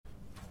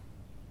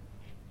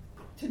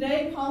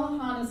Today, Paula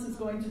Hannes is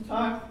going to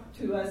talk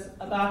to us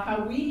about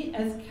how we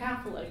as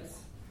Catholics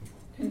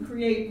can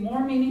create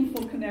more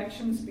meaningful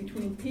connections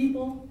between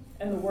people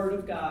and the Word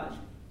of God.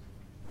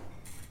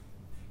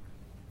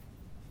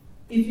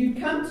 If you'd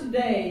come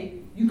today,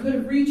 you could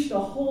have reached a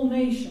whole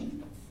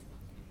nation.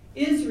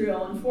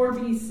 Israel in 4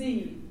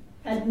 BC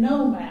had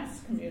no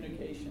mass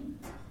communication.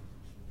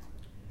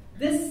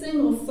 This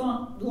single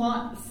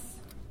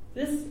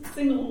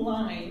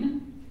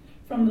line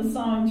from the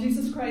song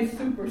Jesus Christ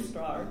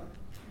Superstar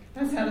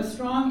has had a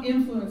strong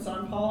influence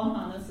on Paula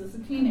Hannes as a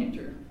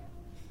teenager.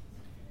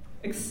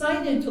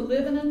 Excited to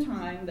live in a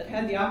time that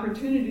had the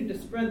opportunity to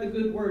spread the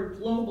good word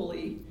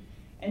globally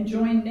and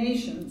join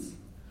nations,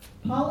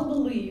 Paula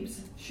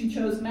believes she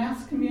chose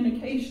mass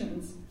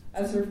communications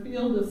as her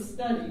field of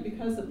study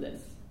because of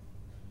this.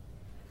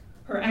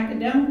 Her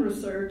academic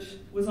research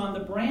was on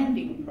the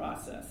branding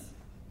process,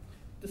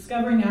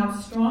 discovering how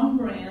strong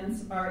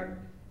brands are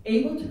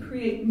able to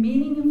create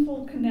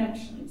meaningful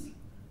connections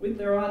with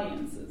their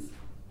audiences.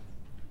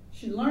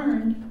 She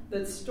learned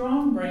that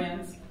strong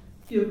brands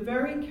give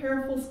very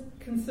careful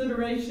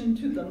consideration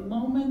to the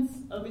moments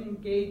of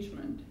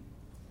engagement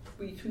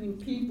between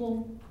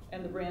people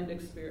and the brand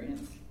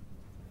experience.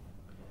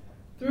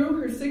 Through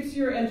her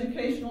 6-year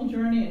educational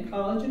journey in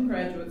college and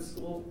graduate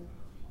school,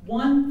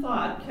 one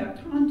thought kept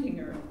haunting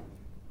her.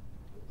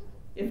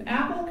 If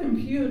Apple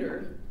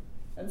Computer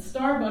and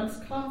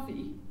Starbucks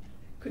coffee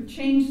could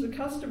change the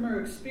customer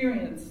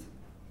experience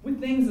with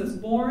things as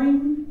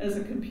boring as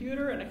a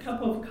computer and a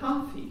cup of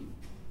coffee,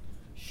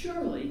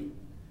 surely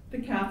the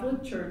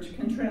Catholic Church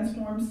can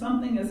transform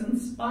something as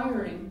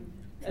inspiring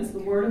as the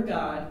Word of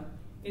God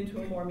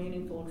into a more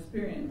meaningful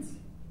experience.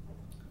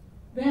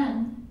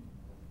 Then,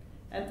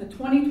 at the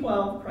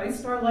 2012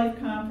 Christ Our Life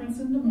Conference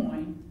in Des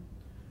Moines,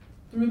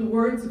 through the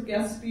words of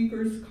guest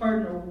speakers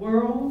Cardinal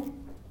Wuerl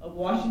of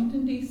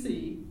Washington,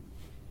 D.C.,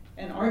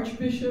 and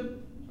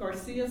Archbishop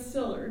Garcia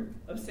Siller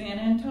of San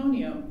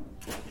Antonio,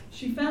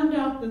 she found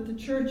out that the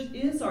Church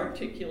is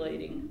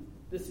articulating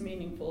this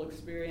meaningful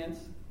experience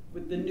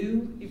with the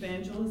new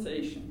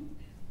evangelization.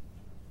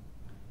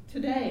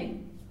 Today,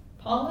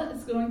 Paula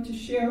is going to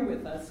share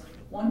with us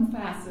one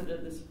facet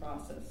of this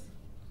process.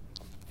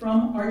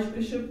 From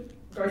Archbishop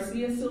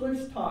Garcia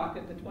Siller's talk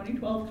at the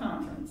 2012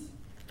 conference,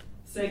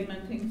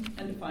 Segmenting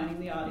and Defining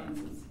the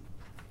Audiences.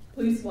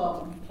 Please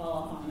welcome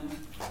Paula Hannes.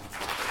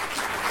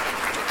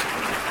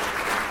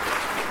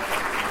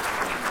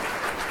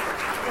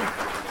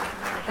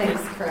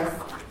 Thanks, Chris.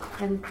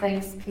 And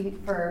thanks, Pete,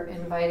 for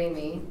inviting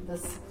me.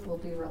 This will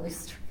be really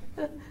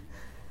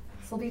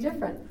this will be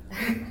different.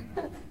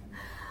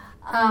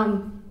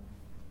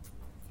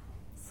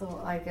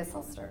 So I guess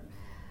I'll start.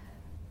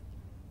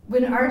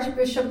 When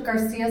Archbishop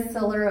Garcia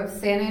Siller of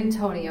San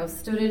Antonio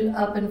stood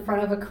up in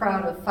front of a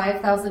crowd of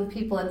 5,000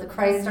 people at the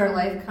Christ Our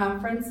Life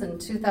Conference in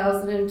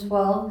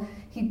 2012,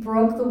 he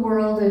broke the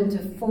world into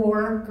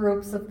 4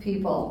 groups of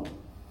people.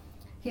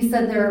 He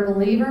said there are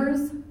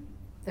believers,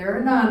 there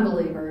are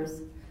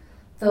non-believers,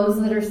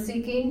 those that are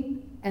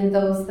seeking, and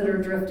those that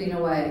are drifting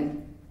away.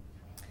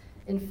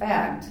 In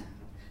fact,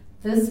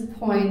 this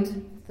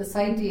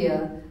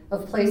idea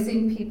of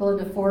placing people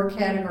into 4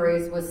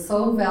 categories was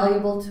so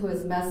valuable to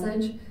his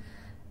message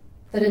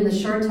that in the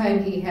short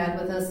time he had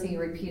with us, he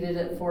repeated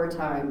it 4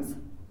 times.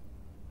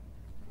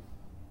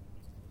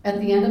 At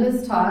the end of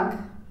his talk,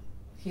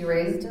 he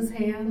raised his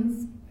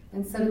hands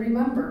and said,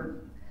 "Remember,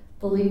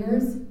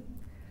 believers,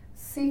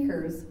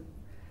 seekers,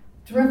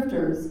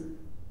 drifters,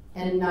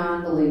 and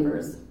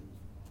non-believers."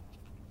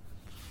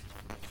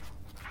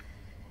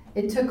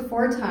 It took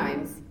 4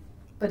 times,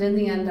 but in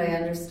the end I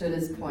understood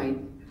his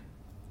point.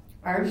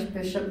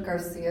 Archbishop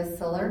Garcia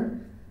Siller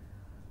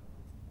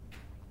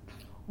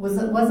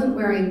wasn't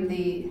wearing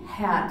the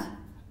hat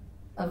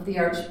of the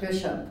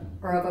archbishop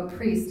or of a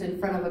priest in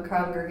front of a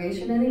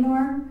congregation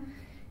anymore.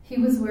 He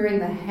was wearing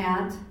the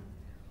hat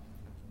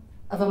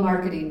of a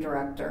marketing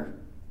director.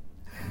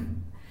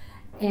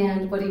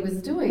 And what he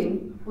was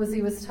doing was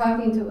he was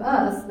talking to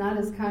us, not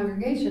his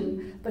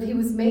congregation, but he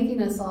was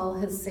making us all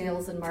his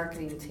sales and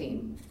marketing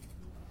team.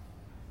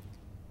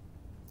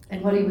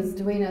 And what he was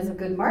doing as a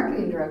good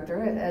marketing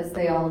director, as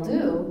they all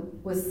do,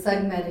 was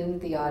segmenting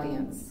the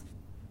audience.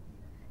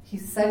 He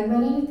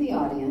segmented the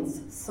audience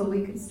so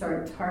we could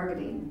start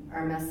targeting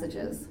our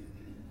messages.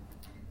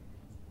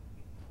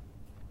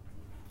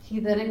 He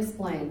then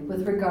explained,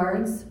 with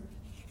regards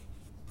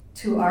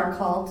to our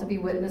call to be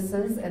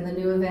witnesses and the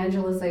new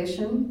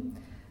evangelization,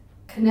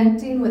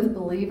 connecting with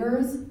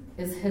believers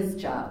is his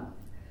job,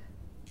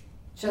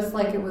 just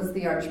like it was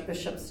the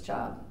Archbishop's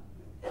job.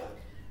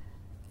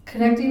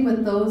 Connecting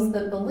with those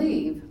that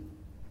believe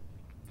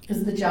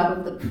is the job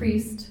of the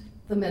priest,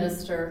 the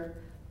minister,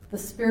 the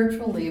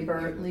spiritual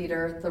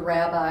leader, the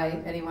rabbi,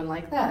 anyone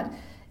like that.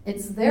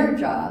 It's their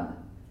job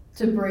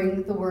to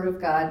bring the Word of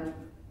God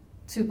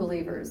to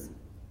believers.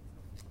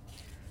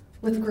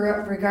 With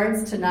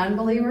regards to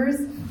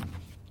non-believers,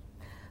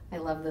 I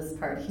love this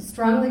part. He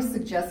strongly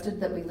suggested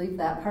that we leave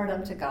that part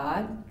up to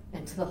God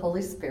and to the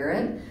Holy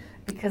Spirit,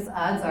 because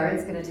odds are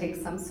it's going to take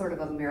some sort of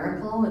a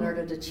miracle in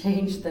order to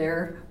change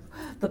the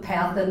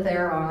path that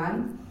they're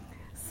on.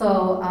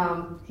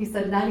 So he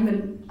said, not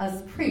even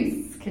us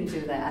priests can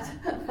do that.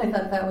 I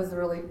thought that was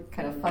really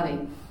kind of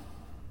funny.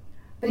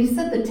 But he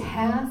said the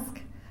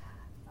task,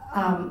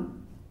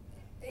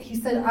 he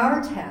said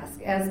our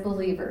task as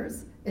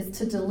believers is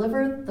to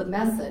deliver the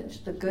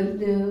message, the good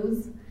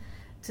news,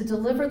 to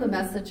deliver the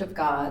message of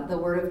God, the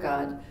Word of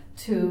God,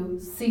 to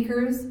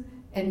seekers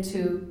and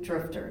to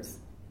drifters.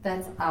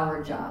 That's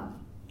our job.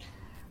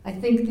 I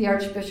think the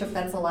Archbishop,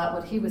 that's a lot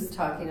what he was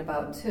talking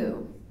about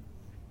too.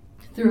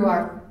 Through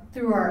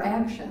our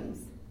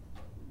actions,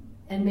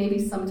 and maybe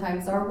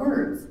sometimes our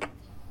words.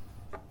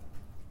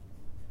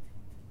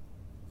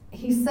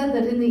 He said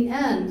that in the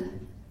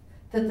end,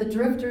 that the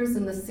drifters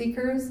and the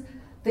seekers,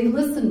 they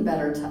listen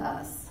better to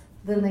us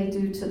than they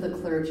do to the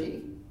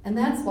clergy. And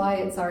that's why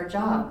it's our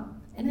job.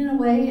 And in a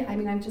way, I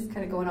mean, I'm just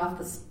kind of going off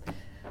this,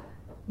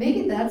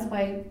 maybe that's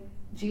why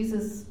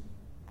Jesus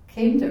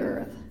came to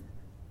earth,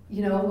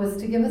 was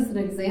to give us an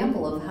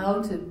example of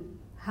how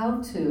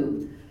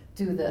to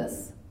do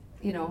this,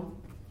 in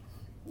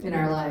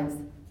our lives.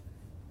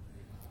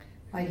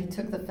 Why he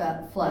took the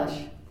fat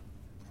flesh.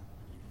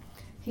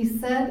 He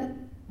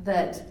said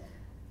that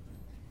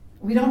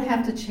we don't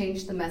have to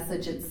change the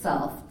message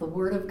itself. The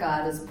Word of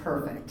God is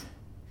perfect.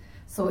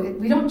 So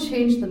we don't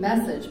change the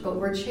message, but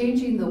we're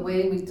changing the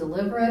way we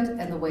deliver it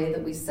and the way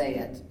that we say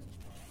it.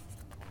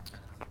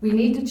 We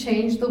need to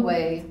change the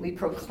way we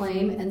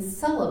proclaim and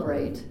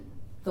celebrate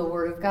the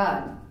Word of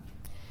God.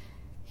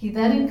 He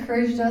then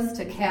encouraged us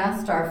to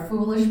cast our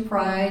foolish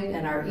pride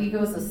and our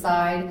egos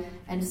aside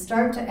and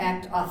start to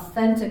act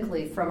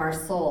authentically from our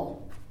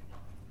soul.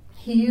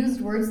 He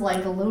used words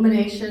like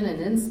illumination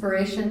and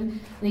inspiration,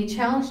 and he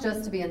challenged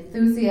us to be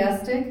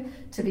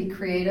enthusiastic, to be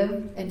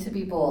creative, and to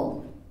be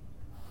bold.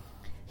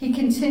 He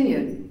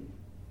continued.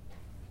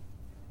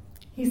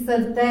 He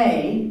said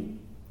they,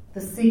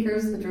 the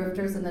seekers, the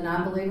drifters, and the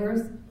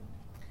non-believers,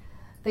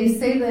 they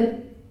say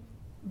that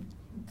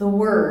the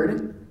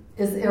word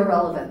is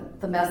irrelevant.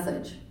 The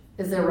message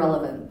is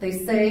irrelevant. They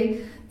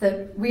say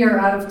that we are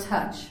out of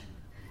touch.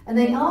 And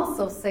they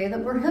also say that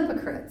we're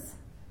hypocrites.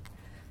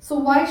 So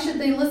why should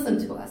they listen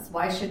to us?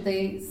 Why should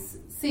they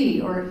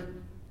see or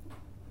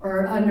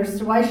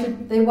understand? Why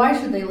should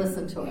they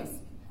listen to us?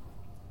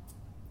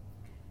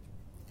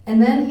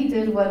 And then he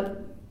did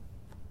what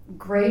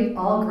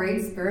all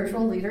great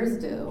spiritual leaders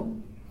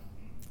do.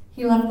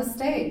 He left the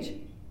stage.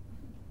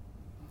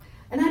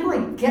 And I'm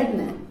like getting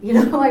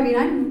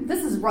it,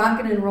 this is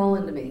rocking and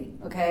rolling to me,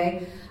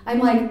 okay? I'm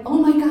like, oh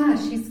my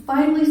gosh, he's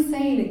finally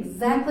saying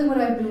exactly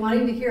what I've been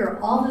wanting to hear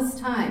all this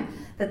time,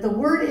 that the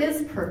word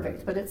is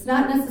perfect, but it's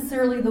not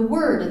necessarily the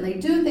word, and they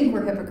do think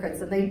we're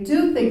hypocrites, and they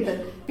do think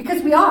that,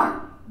 because we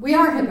are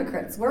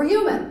hypocrites, we're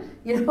human,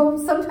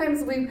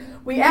 sometimes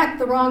we act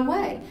the wrong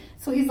way.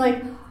 So I'm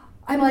like,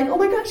 oh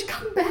my gosh,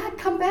 come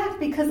back,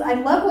 because I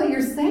love what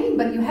you're saying,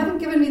 but you haven't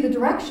given me the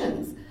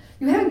directions.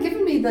 You haven't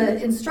given me the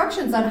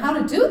instructions on how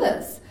to do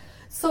this.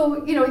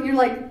 So, you're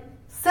like,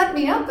 set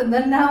me up, and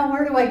then now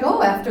where do I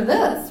go after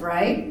this,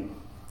 right?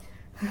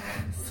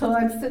 So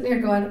I'm sitting here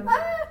going,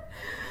 ah!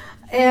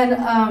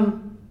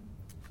 And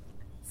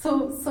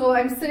so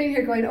I'm sitting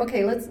here going,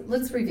 okay,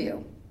 let's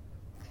review.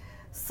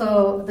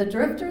 So the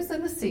drifters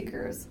and the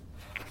seekers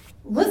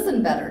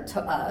listen better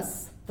to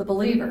us, the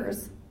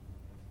believers,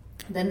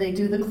 than they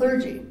do the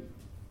clergy.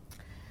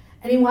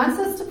 And he wants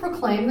us to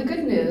proclaim the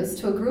good news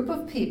to a group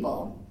of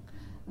people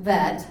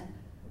that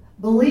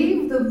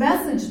believe the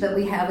message that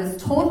we have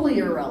is totally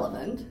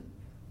irrelevant,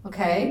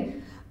 okay?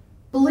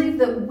 Believe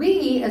that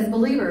we, as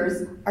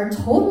believers, are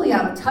totally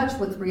out of touch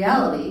with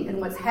reality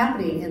and what's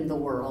happening in the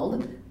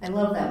world. I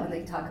love that when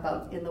they talk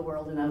about in the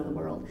world and out of the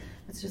world.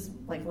 It's just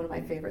like one of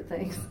my favorite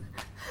things.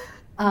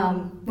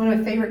 One of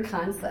my favorite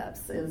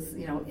concepts is,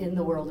 in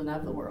the world and out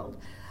of the world.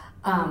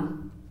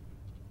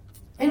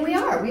 And we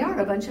are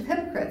a bunch of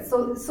hypocrites.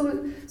 So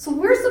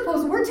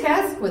we're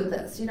tasked with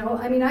this,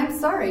 I'm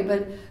sorry,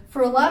 but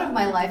for a lot of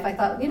my life I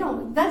thought,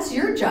 that's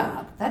your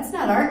job. That's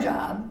not our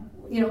job.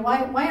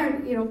 Why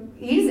aren't,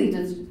 easy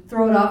to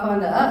throw it off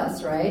onto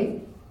us,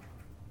 right?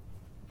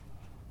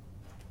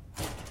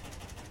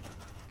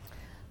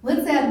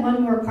 Let's add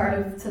one more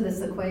part to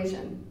this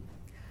equation.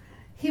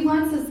 He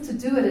wants us to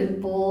do it in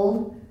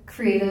bold,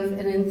 creative,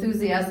 and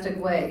enthusiastic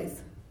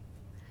ways.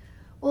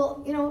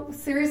 Well,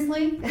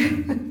 seriously?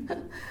 And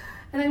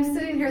I'm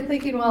sitting here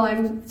thinking while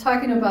I'm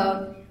talking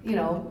about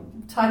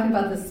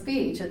the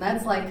speech, and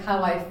that's like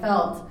how I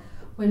felt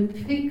when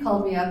Pete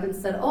called me up and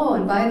said, oh,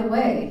 and by the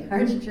way,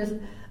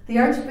 the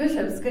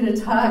Archbishop's going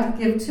to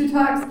give 2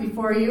 talks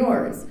before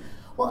yours.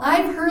 Well,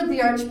 I've heard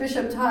the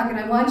Archbishop talk, and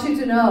I want you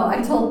to know,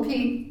 I told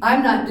Pete,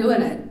 I'm not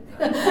doing it.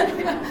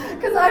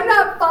 Because I'm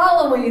not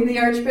following the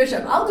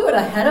Archbishop. I'll do it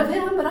ahead of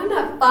him, but I'm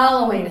not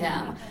following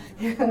him.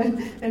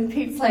 And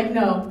Pete's like,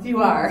 no,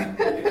 you are.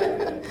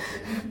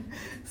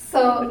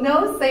 So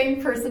no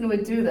sane person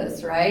would do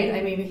this,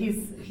 right?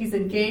 He's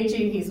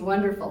engaging, he's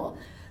wonderful.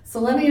 So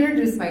let me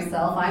introduce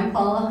myself. I'm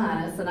Paula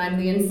Hannes, and I'm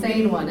the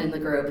insane one in the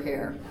group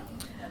here.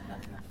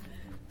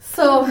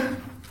 So,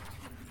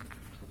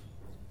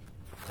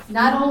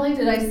 not only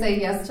did I say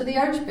yes to the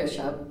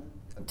Archbishop,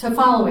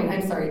 following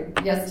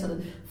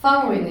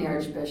the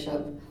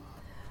Archbishop,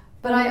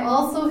 but I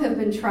also have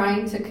been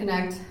trying to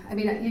connect. I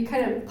mean, you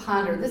kind of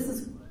ponder. This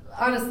is,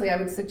 honestly, I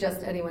would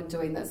suggest anyone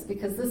doing this,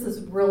 because this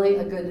is really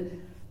a good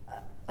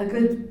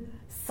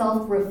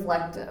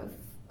self-reflective.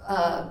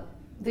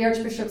 The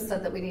Archbishop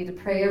said that we need to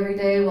pray every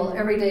day. Well,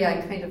 every day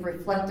I kind of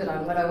reflected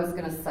on what I was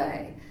going to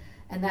say.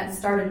 And that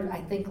started,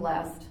 I think,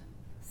 last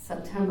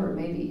September,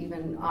 maybe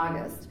even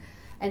August.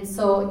 And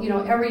so,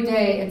 every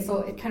day, and so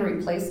it kind of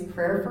replaced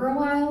prayer for a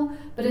while,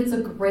 but it's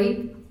a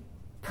great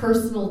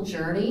personal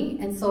journey.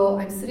 And so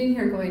I'm sitting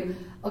here going,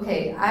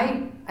 okay,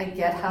 I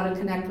get how to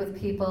connect with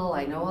people.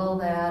 I know all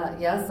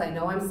that. Yes, I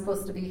know I'm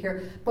supposed to be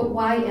here, but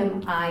why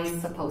am I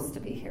supposed to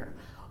be here?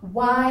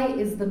 Why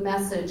is the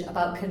message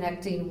about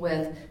connecting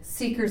with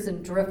seekers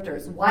and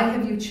drifters? Why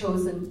have you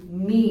chosen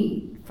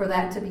me for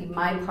that to be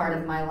my part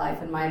of my life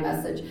and my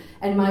message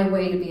and my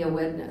way to be a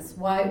witness?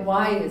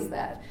 Why is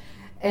that?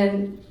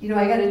 And,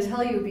 I got to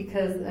tell you,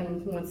 because,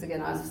 and once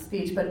again, off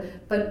speech, but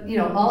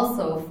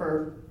also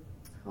for,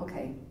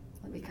 okay,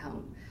 let me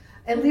count.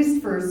 At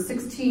least for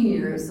 16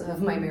 years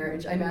of my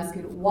marriage, I'm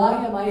asking,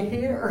 why am I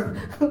here?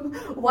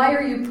 Why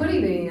are you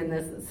putting me in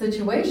this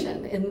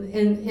situation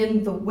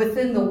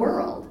within the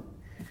world?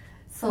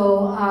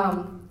 So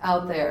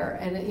out there,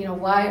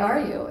 and why are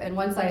you? And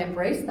once I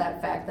embraced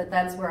that fact that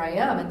that's where I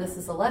am, and this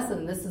is a lesson,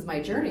 and this is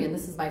my journey, and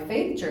this is my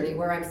faith journey,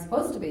 where I'm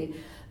supposed to be,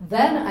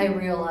 then I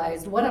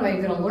realized, what am I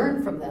going to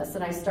learn from this?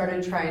 And I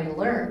started trying to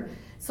learn.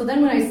 So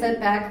then when I sat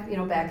back,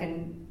 back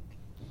in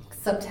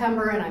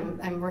September, and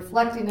I'm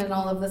reflecting on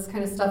all of this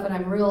kind of stuff, and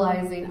I'm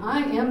realizing I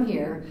am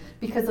here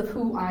because of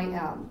who I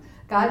am.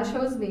 God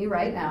chose me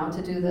right now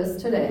to do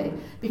this today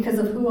because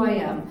of who I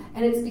am.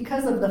 And it's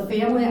because of the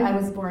family I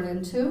was born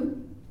into.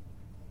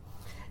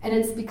 And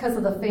it's because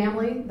of the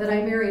family that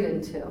I married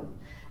into.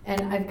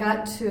 And I've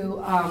got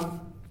to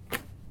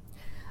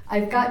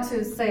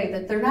say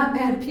that they're not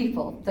bad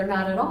people. They're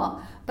not at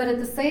all. But at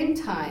the same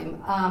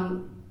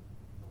time,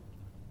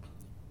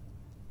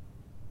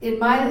 in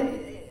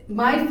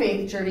my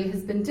faith journey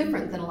has been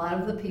different than a lot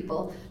of the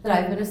people that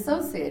I've been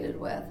associated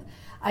with.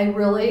 I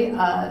really,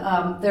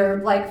 they're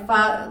like,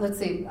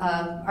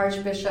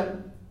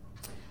 Archbishop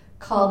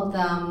called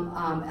them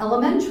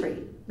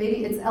elementary.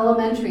 Maybe it's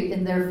elementary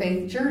in their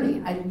faith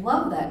journey. I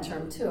love that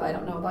term too. I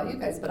don't know about you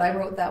guys, but I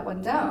wrote that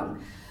one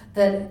down.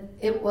 That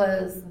it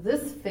was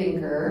this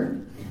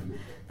finger,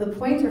 the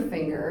pointer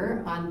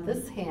finger on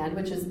this hand,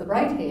 which is the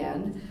right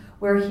hand,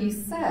 where he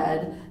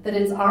said that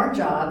it's our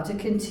job to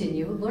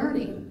continue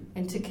learning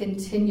and to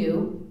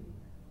continue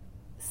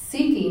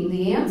seeking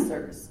the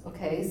answers,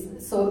 okay?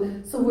 So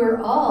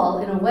we're all,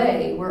 in a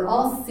way, we're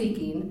all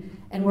seeking,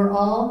 and we're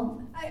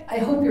all, I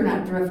hope you're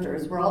not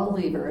drifters, we're all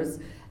believers,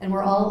 and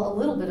we're all a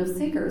little bit of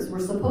seekers. We're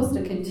supposed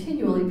to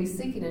continually be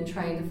seeking and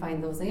trying to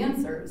find those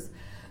answers.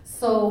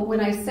 So when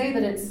I say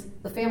that it's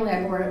the family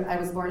I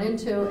was born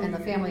into and the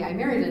family I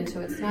married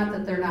into, it's not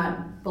that they're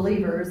not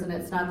believers, and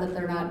it's not that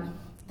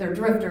they're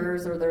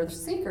drifters or they're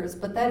seekers,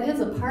 but that is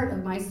a part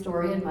of my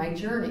story and my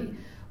journey,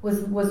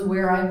 was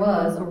where I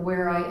was or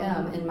where I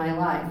am in my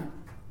life.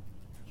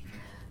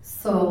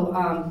 So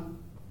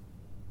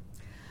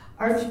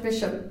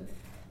Archbishop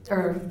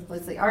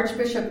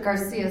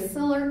Garcia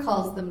Siller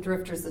calls them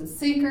drifters and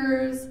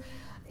seekers.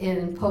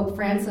 In Pope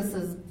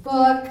Francis's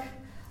book,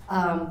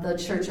 The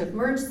Church of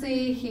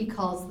Mercy, he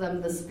calls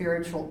them the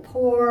spiritual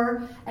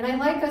poor. And I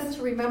like us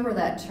to remember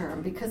that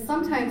term, because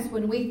sometimes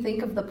when we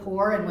think of the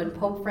poor, and when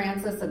Pope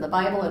Francis and the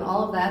Bible and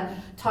all of that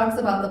talks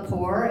about the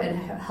poor and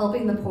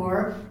helping the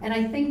poor, and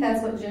I think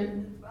that's what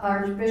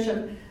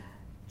Archbishop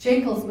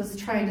Jankels was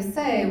trying to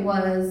say,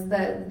 was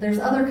that there's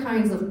other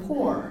kinds of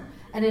poor.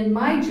 And in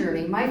my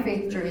journey, my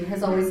faith journey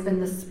has always been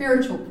the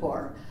spiritual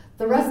poor.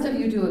 The rest of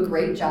you do a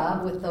great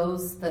job with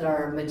those that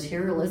are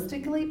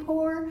materialistically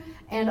poor,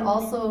 and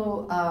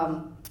also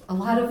a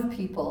lot of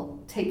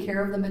people take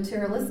care of the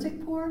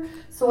materialistic poor.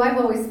 So I've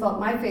always felt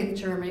my faith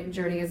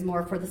journey is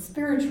more for the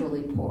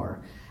spiritually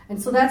poor.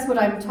 And so that's what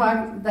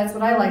that's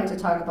what I like to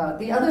talk about.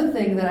 The other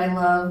thing that I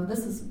love,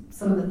 this is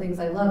some of the things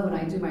I love when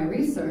I do my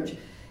research,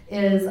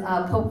 is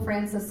Pope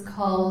Francis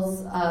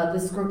calls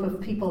this group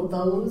of people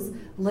those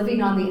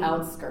living on the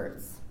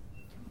outskirts.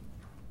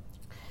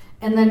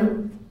 And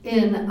then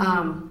in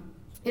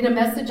a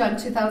message on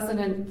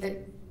September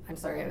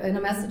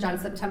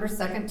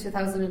 2nd,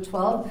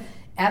 2012,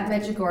 at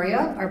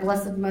Medjugorje, our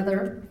Blessed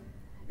Mother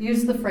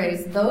used the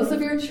phrase, "Those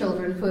of your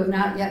children who have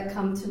not yet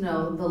come to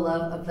know the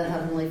love of the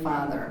Heavenly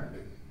Father."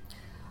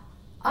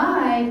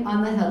 I,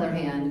 on the other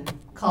hand,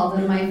 call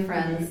them my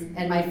friends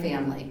and my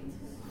family.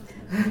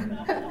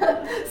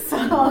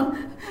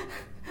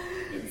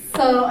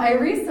 So I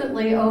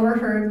recently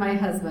overheard my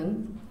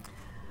husband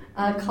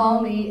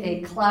call me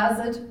a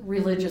closet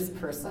religious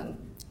person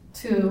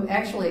to,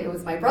 actually, it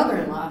was my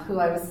brother-in-law who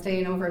I was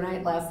staying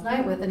overnight last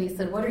night with, and he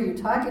said, "What are you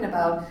talking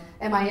about?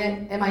 Am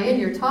I in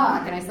your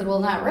talk?" And I said, "Well,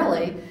 not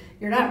really.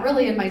 You're not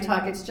really in my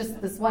talk. It's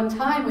just this one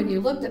time when you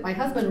looked at my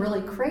husband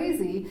really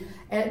crazy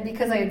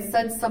because I had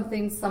said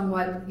something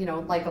somewhat,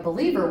 like a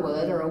believer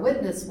would or a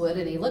witness would,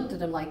 and he looked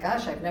at him like,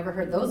 gosh, I've never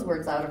heard those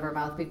words out of her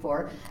mouth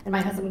before." And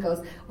my husband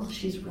goes, "Well,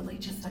 she's really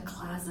just a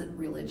closet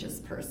religious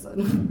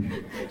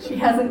person. She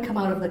hasn't come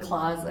out of the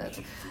closet."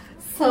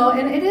 So,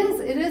 and it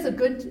is a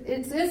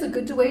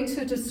good way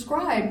to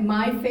describe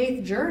my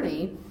faith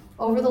journey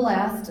over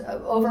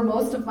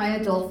most of my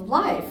adult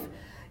life.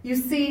 You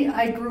see,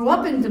 I grew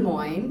up in Des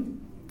Moines,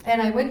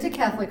 and I went to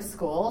Catholic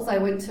schools. I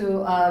went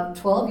to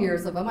 12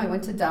 years of them. I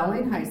went to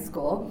Dowling High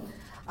School.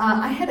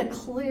 I had a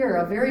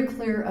very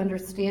clear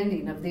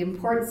understanding of the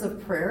importance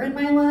of prayer in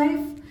my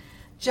life.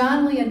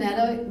 John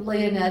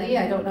Leonetti,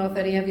 I don't know if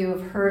any of you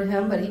have heard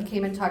him, but he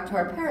came and talked to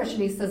our parish,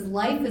 and he says,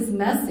 life is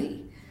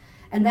messy.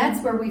 And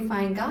that's where we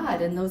find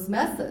God, in those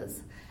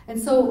messes. And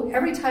so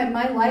every time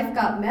my life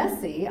got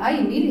messy, I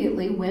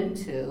immediately went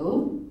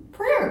to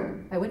prayer.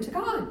 I went to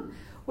God.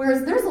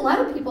 Whereas there's a lot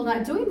of people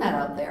not doing that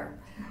out there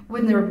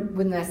when they're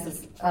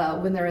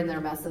in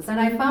their messes. And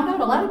I found out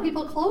a lot of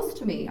people close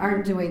to me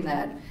aren't doing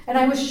that. And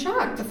I was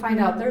shocked to find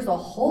out there's a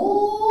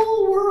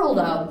whole world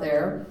out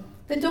there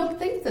that don't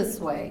think this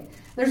way.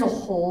 There's a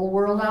whole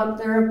world out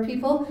there of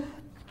people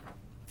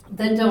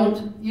that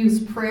don't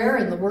use prayer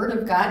and the Word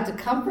of God to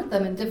comfort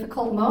them in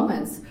difficult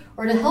moments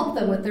or to help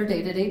them with their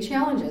day-to-day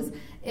challenges.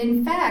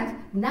 In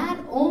fact, not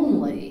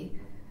only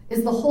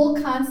is the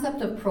whole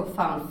concept of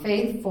profound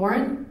faith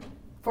foreign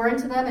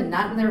to them and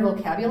not in their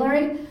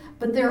vocabulary,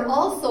 but they're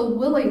also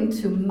willing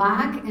to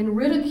mock and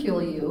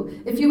ridicule you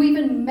if you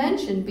even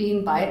mention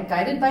being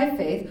guided by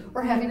faith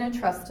or having a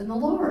trust in the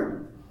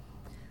Lord.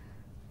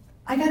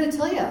 I got to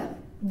tell you,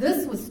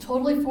 this was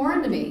totally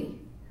foreign to me.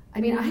 I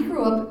mean, I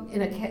grew up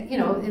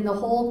in the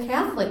whole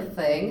Catholic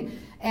thing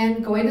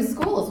and going to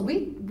schools.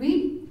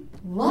 We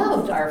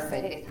loved our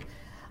faith,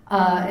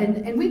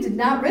 and we did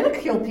not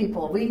ridicule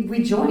people.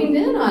 We joined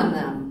in on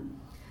them.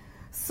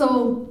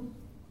 So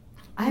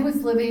I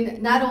was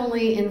living not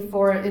only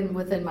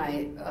within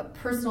my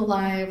personal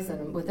lives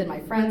and within my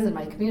friends and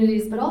my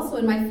communities, but also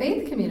in my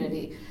faith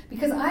community,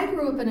 because I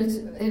grew up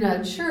in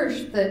a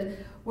church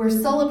where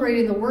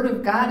celebrating the Word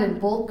of God in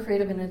bold,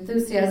 creative, and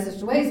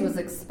enthusiastic ways was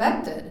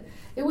expected.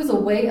 It was a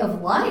way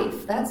of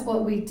life. That's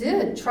what we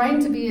did. Trying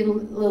to be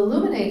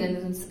illuminated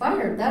and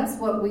inspired, that's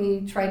what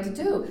we tried to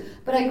do.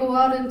 But I go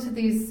out into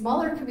these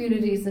smaller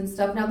communities and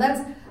stuff. Now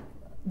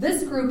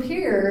this group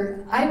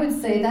here, I would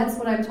say that's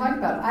what I'm talking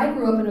about. I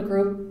grew up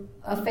in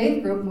a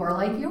faith group more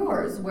like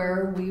yours,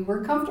 where we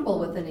were comfortable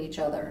within each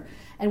other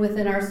and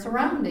within our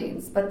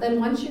surroundings. But then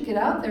once you get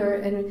out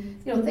there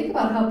and, think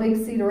about how big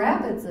Cedar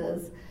Rapids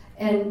is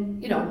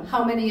and,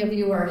 how many of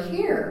you are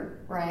here,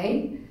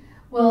 right?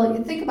 Well,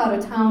 you think about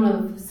a town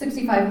of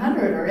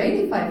 6,500 or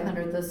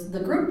 8,500, the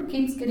group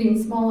keeps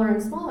getting smaller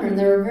and smaller, and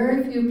there are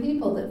very few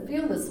people that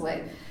feel this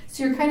way.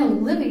 So you're kind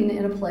of living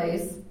in a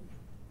place,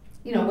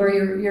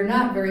 where you're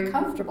not very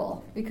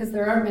comfortable because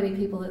there aren't many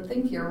people that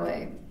think your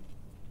way.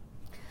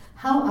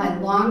 How I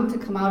long to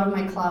come out of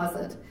my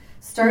closet,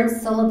 start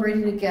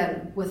celebrating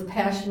again with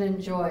passion and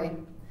joy.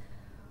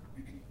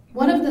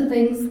 One of the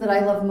things that I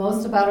love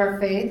most about our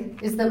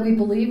faith is that we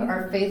believe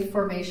our faith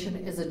formation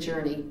is a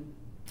journey.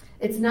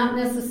 It's not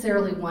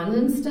necessarily one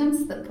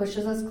instance that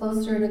pushes us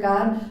closer to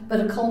God, but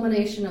a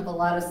culmination of a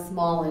lot of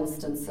small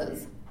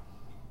instances.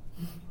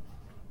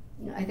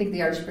 I think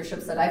the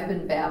Archbishop said, I've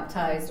been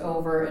baptized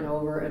over and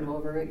over and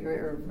over,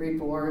 or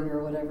reborn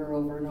or whatever,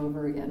 over and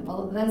over again.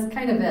 Well, that's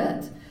kind of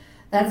it.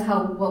 That's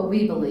what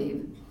we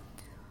believe.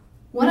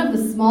 One of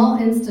the small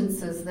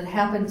instances that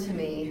happened to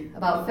me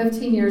about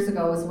 15 years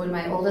ago was when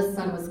my oldest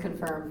son was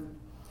confirmed.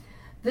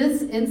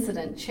 This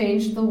incident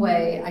changed the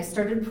way I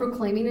started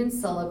proclaiming and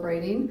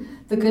celebrating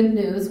the good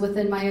news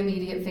within my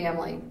immediate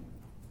family.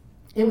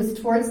 It was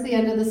towards the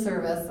end of the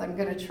service. I'm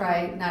going to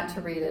try not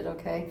to read it,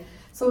 okay?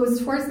 So it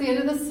was towards the end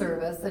of the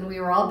service, and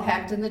we were all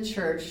packed in the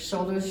church,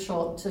 shoulder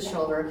to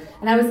shoulder.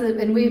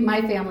 And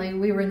my family,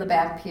 we were in the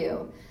back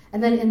pew.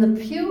 And then in the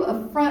pew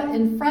in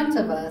front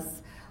of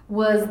us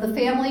was the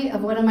family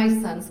of one of my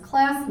son's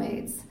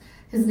classmates.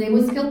 His name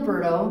was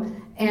Gilberto,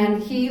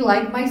 and he,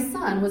 like my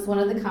son, was one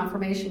of the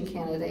confirmation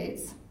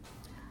candidates.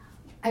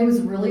 I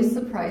was really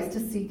surprised to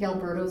see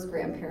Gilberto's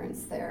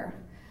grandparents there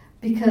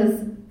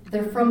because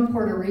they're from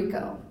Puerto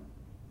Rico.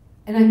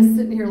 And I'm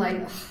sitting here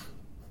like, ugh,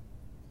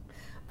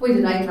 boy,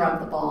 did I drop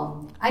the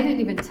ball. I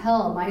didn't even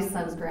tell my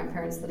son's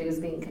grandparents that he was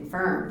being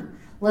confirmed,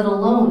 let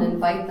alone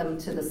invite them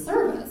to the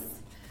service.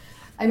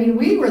 I mean,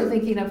 we were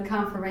thinking of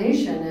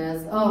confirmation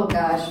as, oh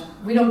gosh,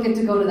 we don't get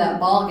to go to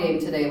that ball game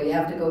today. We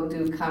have to go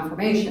do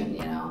confirmation,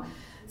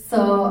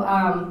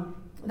 So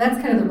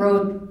that's kind of the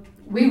road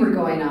we were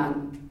going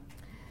on.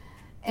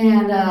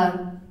 And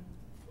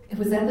it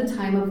was at the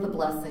time of the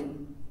blessing.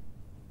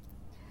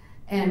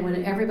 And when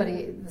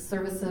the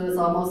service is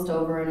almost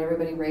over and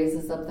everybody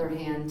raises up their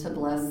hand to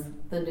bless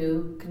the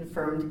new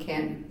confirmed,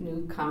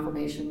 new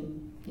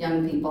confirmation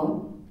young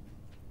people,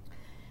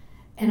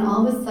 And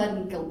all of a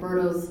sudden,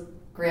 Gilberto's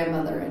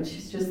grandmother, and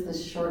she's just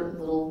this short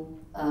little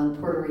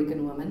Puerto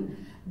Rican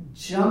woman,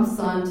 jumps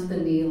onto the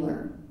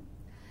kneeler.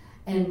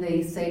 And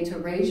they say to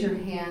raise your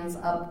hands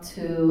up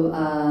to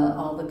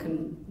all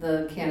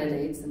the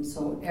candidates, and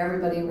so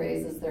everybody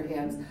raises their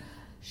hands.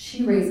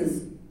 She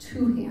raises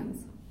 2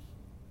 hands.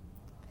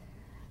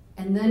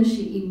 And then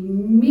she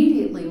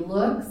immediately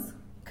looks,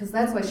 because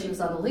that's why she was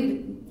on the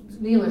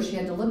kneeler, she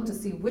had to look to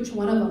see which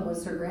one of them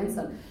was her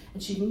grandson.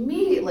 And she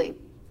immediately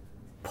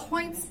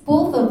points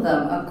both of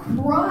them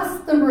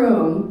across the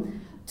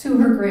room to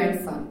her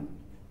grandson.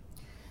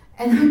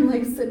 And I'm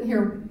like sitting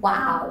here,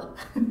 wow,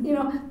 you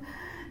know.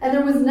 And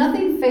there was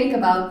nothing fake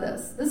about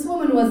this. This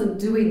woman wasn't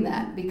doing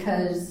that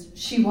because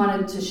she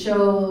wanted to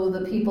show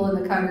the people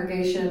in the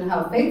congregation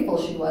how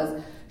faithful she was.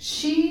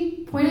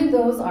 She pointed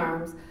those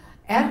arms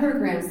at her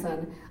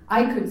grandson.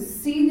 I could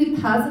see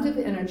the positive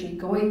energy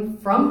going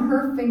from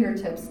her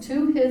fingertips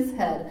to his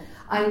head.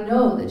 I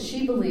know that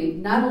she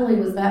believed not only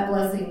was that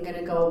blessing going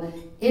to go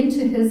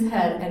into his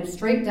head and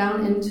straight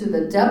down into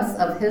the depths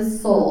of his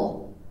soul.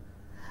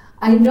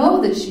 I know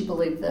that she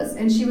believed this,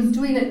 and she was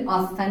doing it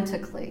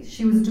authentically.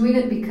 She was doing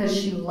it because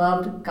she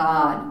loved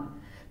God,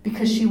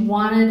 because she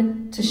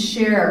wanted to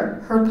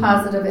share her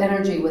positive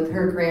energy with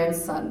her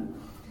grandson.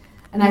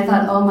 And I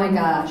thought, oh my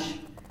gosh,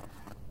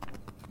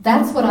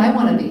 that's what I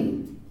want to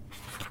be.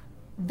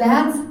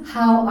 That's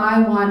how I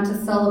want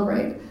to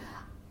celebrate.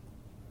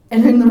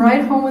 And in the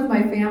ride home with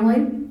my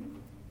family,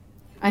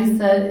 I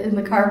said, in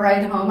the car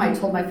ride home, I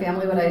told my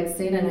family what I had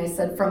seen, and I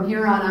said, from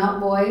here on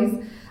out,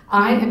 boys,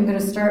 I am going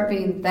to start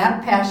being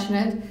that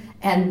passionate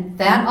and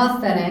that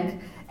authentic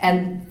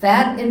and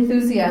that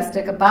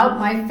enthusiastic about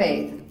my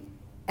faith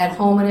at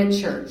home and at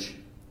church.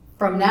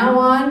 From now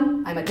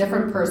on, I'm a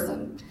different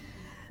person.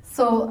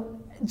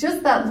 So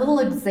just that little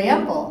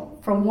example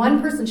from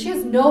one person, she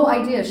has no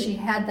idea she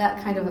had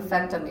that kind of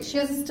effect on me. She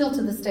has still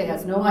to this day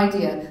has no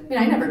idea. I mean,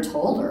 I never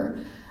told her.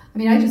 I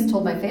mean, I just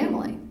told my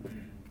family.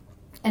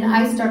 And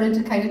I started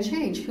to kind of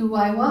change who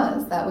I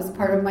was. That was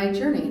part of my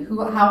journey,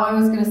 how I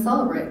was going to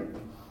celebrate.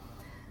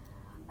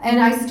 And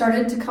I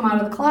started to come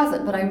out of the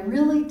closet, but I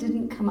really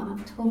didn't come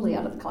out totally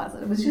out of the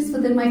closet. It was just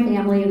within my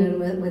family and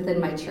within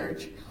my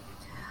church.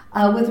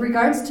 With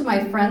regards to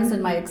my friends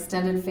and my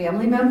extended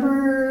family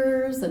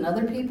members and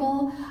other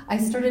people, I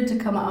started to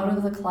come out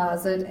of the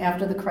closet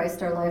after the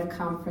Christ Our Life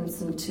conference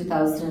in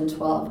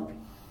 2012.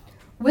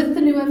 With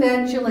the new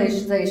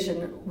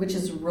evangelization, which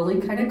is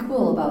really kind of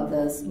cool about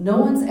this, no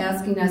one's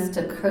asking us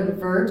to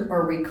convert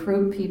or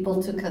recruit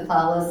people to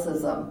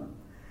Catholicism.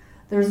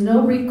 There's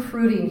no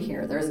recruiting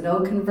here. There's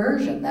no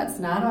conversion. That's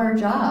not our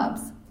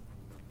jobs.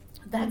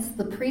 That's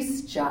the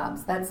priest's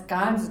jobs. That's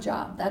God's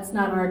job. That's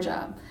not our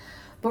job.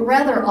 But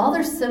rather, all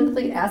they're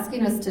simply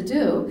asking us to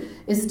do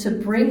is to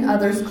bring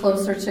others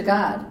closer to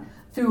God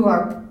through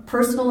our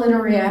personal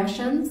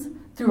interactions,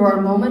 through our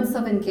moments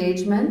of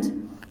engagement,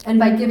 and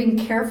by giving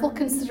careful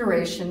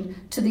consideration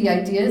to the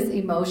ideas,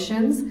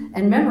 emotions,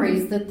 and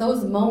memories that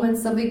those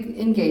moments of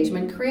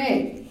engagement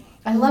create.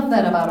 I love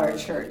that about our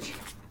church.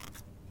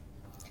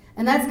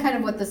 And that's kind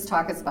of what this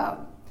talk is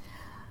about.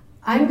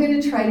 I'm going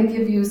to try to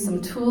give you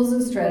some tools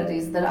and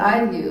strategies that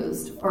I've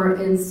used, or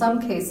in some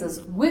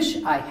cases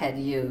wish I had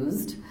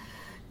used,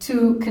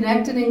 to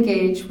connect and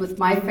engage with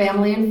my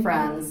family and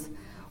friends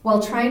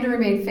while trying to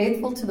remain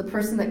faithful to the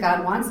person that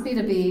God wants me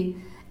to be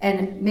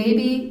and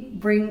maybe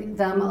bring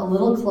them a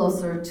little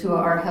closer to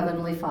our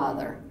Heavenly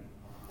Father.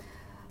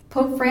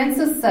 Pope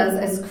Francis says,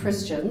 as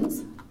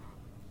Christians,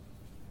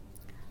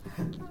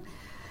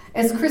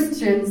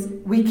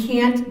 we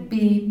can't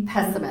be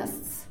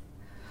pessimists.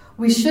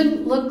 We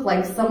shouldn't look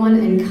like someone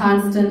in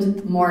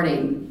constant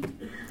mourning.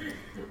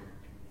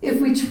 If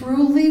we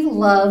truly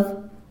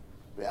love,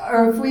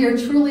 or if we are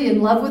truly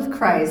in love with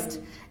Christ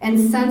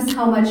and sense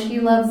how much He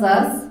loves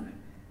us,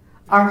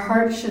 our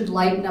hearts should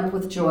lighten up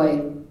with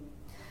joy.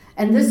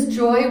 And this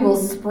joy will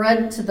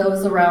spread to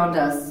those around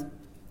us.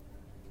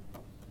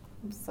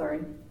 I'm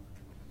sorry.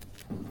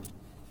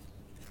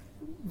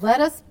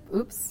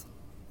 Oops.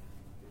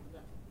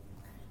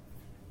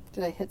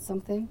 Did I hit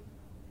something?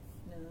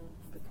 No,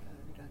 but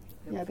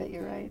yeah, I bet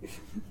you're right.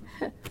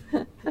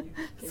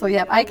 So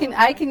yeah, I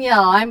can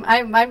yell.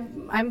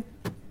 I'm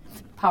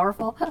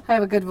powerful. I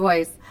have a good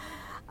voice.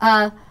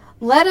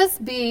 Let us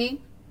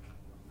be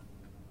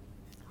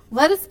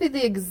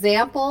the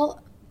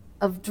example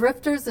of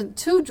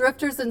two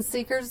drifters and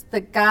seekers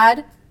that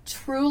God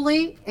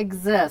truly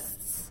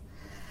exists.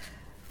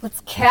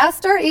 Let's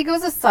cast our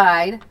egos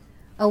aside,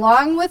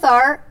 along with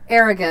our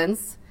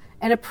arrogance,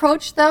 and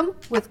approach them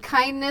with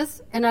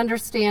kindness and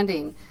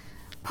understanding.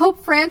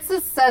 Pope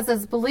Francis says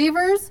as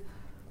believers,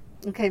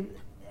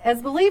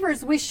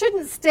 we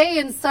shouldn't stay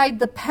inside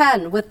the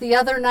pen with the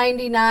other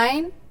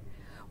 99.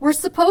 We're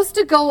supposed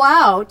to go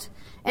out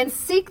and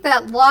seek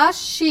that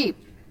lost sheep,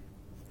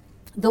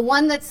 the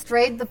one that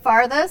strayed the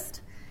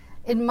farthest.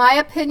 In my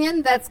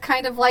opinion, that's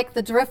kind of like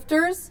the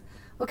drifters.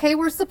 Okay,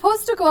 we're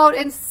supposed to go out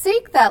and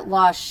seek that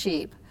lost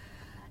sheep.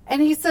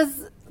 And he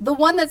says, the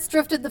one that's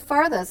drifted the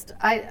farthest.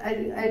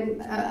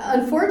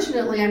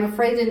 Unfortunately, I'm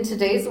afraid in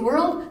today's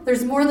world,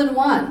 there's more than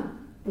one,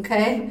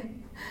 okay?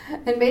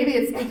 And maybe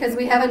it's because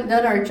we haven't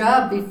done our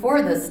job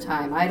before this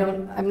time.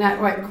 I'm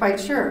not quite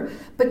sure.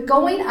 But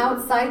going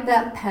outside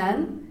that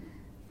pen,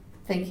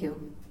 thank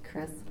you,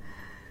 Chris,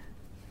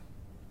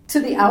 to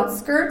the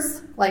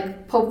outskirts,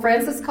 like Pope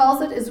Francis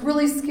calls it, is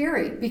really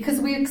scary because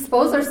we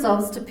expose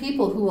ourselves to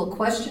people who will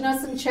question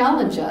us and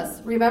challenge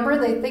us. Remember,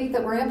 they think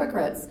that we're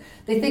hypocrites.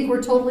 They think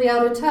we're totally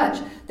out of touch.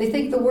 They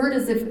think the word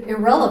is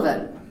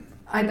irrelevant.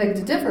 I beg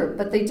to differ,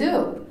 but they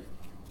do.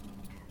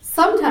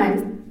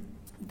 Sometimes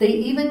they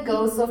even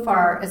go so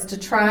far as to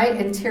try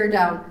and tear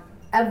down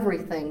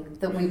everything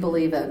that we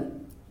believe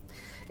in.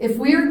 If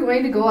we are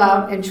going to go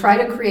out and try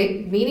to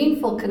create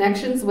meaningful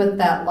connections with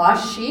that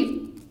lost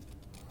sheep,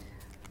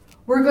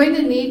 we're going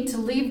to need to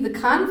leave the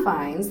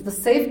confines, the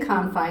safe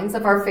confines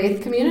of our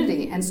faith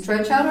community and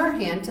stretch out our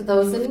hand to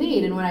those in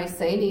need. And when I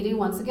say needy,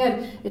 once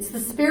again, it's the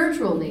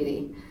spiritual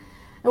needy.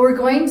 And we're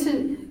going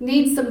to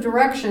need some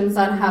directions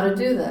on how to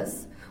do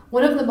this.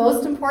 One of the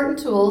most important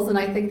tools, and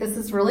I think this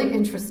is really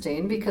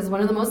interesting, because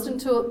one of the most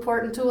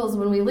important tools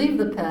when we leave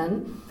the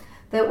pen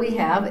that we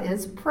have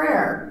is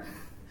prayer.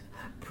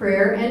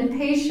 Prayer and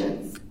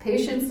patience.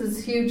 Patience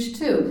is huge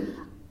too.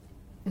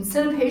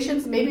 Instead of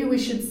patience, maybe we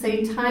should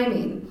say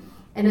timing.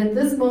 And at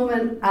this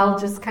moment, I'll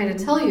just kind of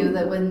tell you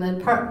that when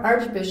the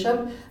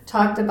Archbishop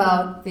talked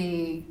about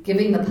the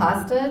giving the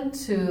pasta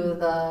to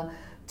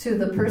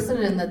the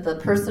person, and that the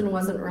person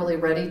wasn't really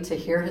ready to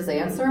hear his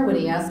answer when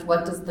he asked,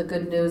 what does the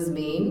good news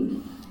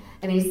mean?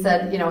 And he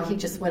said, he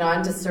just went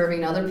on to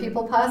serving other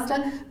people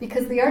pasta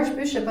because the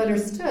Archbishop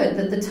understood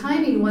that the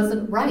timing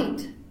wasn't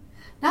right.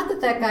 Not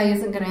that that guy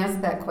isn't going to ask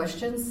that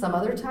question some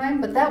other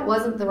time, but that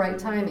wasn't the right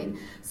timing.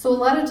 So a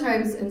lot of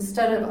times,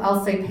 instead of,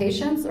 I'll say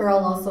patience, or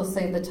I'll also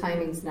say the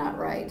timing's not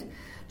right.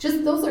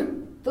 Just those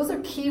are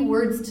key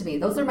words to me.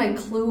 Those are my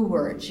clue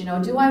words.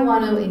 Do I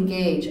want to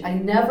engage? I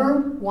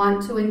never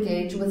want to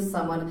engage with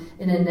someone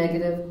in a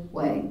negative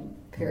way,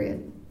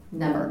 period.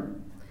 Never.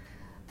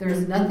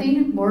 There's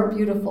nothing more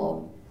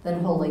beautiful than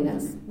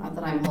holiness. Not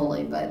that I'm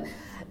holy, but,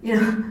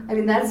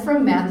 that's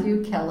from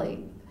Matthew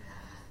Kelly.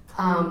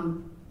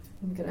 I'm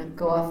going to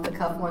go off the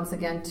cuff once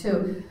again,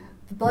 too.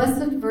 The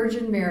Blessed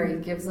Virgin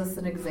Mary gives us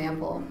an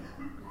example.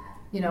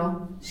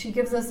 She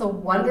gives us a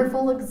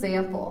wonderful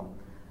example.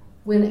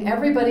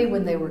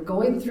 When they were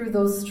going through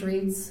those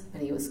streets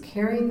and he was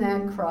carrying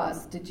that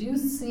cross,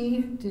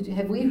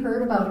 have we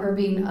heard about her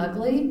being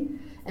ugly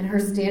and her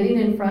standing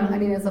in front?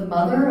 As a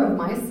mother of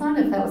my son,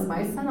 if that was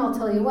my son, I'll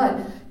tell you what,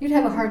 you'd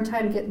have a hard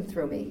time getting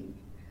through me.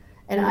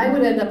 And I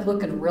would end up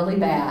looking really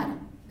bad.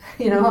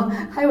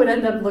 I would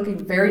end up looking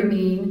very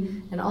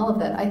mean and all of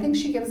that. I think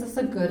she gives us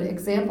a good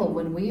example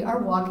when we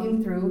are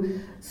walking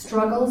through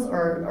struggles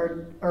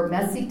or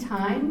messy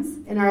times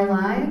in our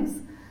lives.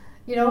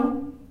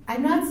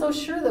 I'm not so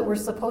sure that we're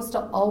supposed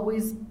to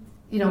always,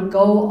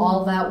 go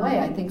all that way.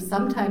 I think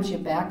sometimes you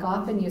back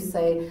off and you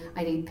say,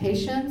 I need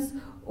patience,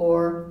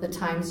 or the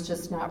time's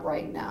just not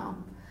right now.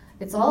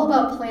 It's all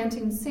about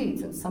planting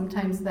seeds, and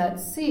sometimes that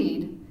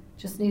seed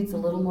just needs a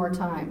little more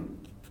time.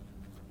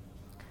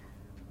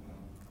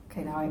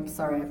 Okay, now I'm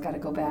sorry, I've got to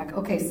go back.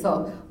 Okay,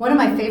 so one of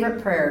my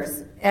favorite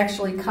prayers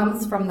actually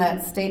comes from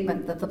that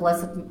statement that the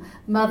Blessed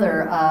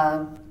Mother,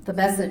 the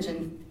message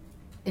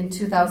in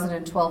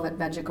 2012 at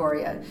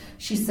Medjugorje.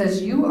 She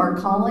says, you are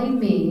calling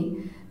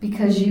me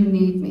because you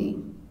need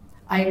me.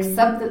 I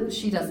accept that.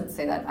 She doesn't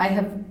say that.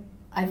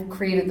 I've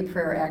created the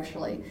prayer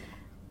actually.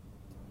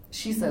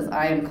 She says,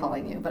 I am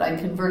calling you, but I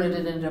converted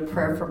it into a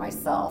prayer for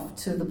myself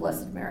to the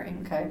Blessed Mary,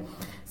 okay?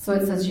 So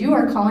it says, you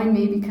are calling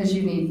me because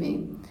you need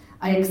me.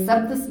 I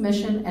accept this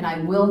mission and I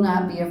will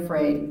not be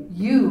afraid.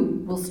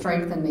 You will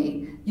strengthen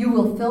me. You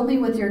will fill me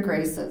with your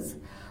graces.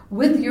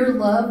 With your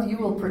love, you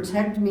will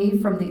protect me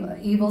from the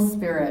evil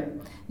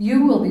spirit.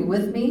 You will be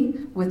with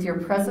me with your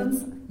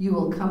presence. You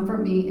will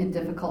comfort me in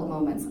difficult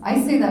moments.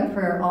 I say that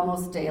prayer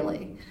almost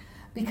daily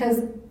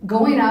because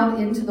going out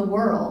into the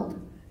world,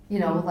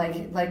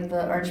 like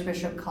the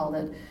Archbishop called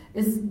it,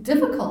 is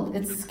difficult.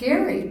 It's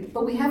scary,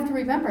 but we have to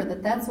remember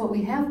that that's what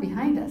we have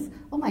behind us.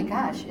 Oh my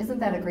gosh, isn't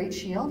that a great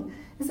shield?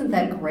 Isn't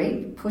that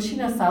great, pushing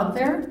us out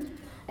there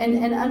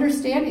and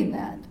understanding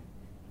that?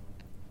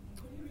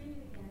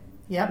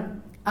 Yep.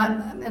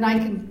 And I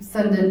can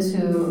send it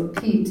to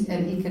Pete,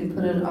 and he can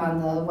put it on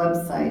the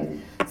website.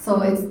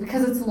 So it's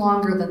because it's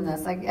longer than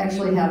this. I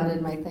actually have it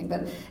in my thing.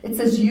 But it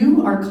says,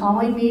 you are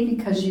calling me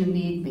because you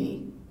need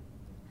me.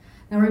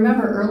 Now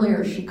remember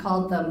earlier she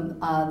called them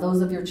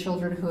those of your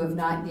children who have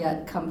not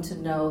yet come to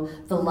know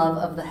the love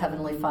of the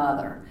Heavenly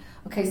Father.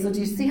 Okay, so do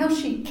you see how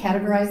she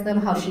categorized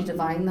them, how she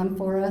defined them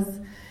for us?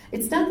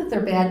 It's not that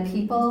they're bad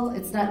people.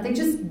 They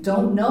just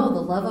don't know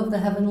the love of the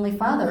Heavenly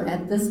Father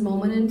at this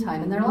moment in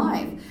time in their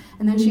life.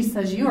 And then she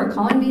says, you are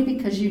calling me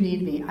because you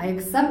need me. I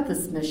accept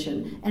this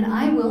mission, and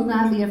I will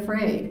not be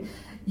afraid.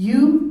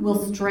 You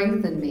will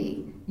strengthen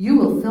me. You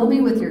will fill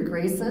me with your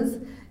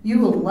graces.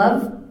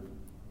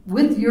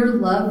 With your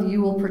love,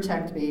 you will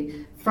protect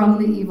me from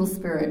the evil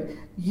spirit.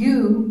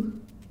 You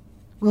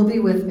will be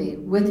with me.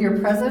 With your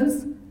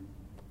presence,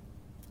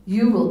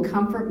 you will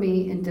comfort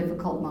me in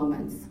difficult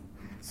moments.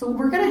 So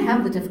we're going to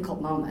have the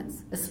difficult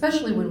moments,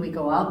 especially when we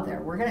go out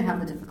there. We're going to have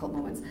the difficult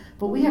moments.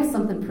 But we have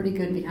something pretty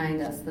good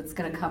behind us that's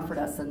going to comfort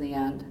us in the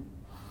end.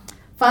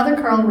 Father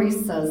Carl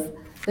Reese says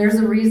there's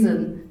a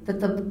reason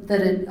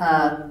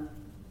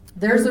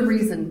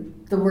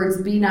the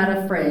words "be not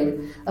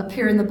afraid"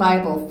 appear in the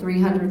Bible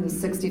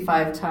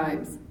 365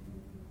 times.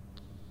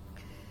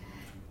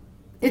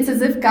 It's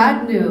as if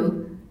God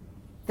knew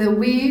that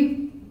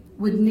we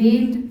would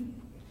need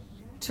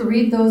to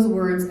read those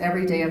words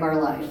every day of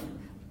our life.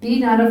 Be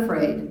not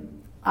afraid.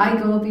 I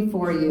go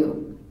before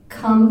you.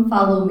 Come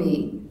follow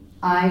me.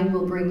 I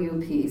will bring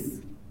you peace.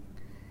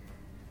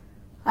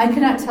 I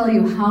cannot tell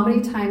you how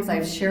many times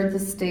I've shared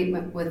this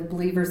statement with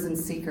believers and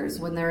seekers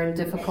when they're in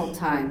difficult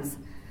times.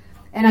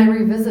 And I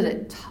revisit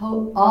it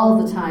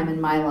all the time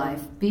in my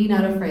life. Be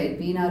not afraid,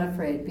 be not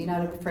afraid, be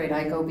not afraid.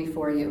 I go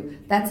before you.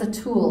 That's a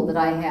tool that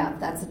I have.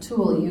 That's a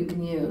tool you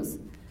can use.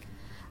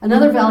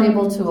 Another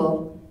valuable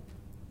tool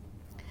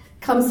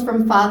comes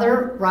from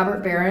Father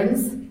Robert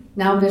Behrens,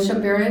 now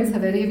Bishop Behrens.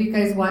 Have any of you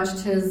guys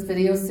watched his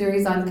video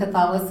series on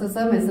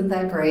Catholicism? Isn't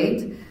that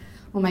great?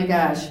 Oh my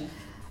gosh.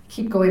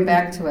 Keep going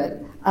back to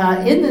it.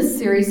 In this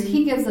series,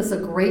 he gives us a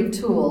great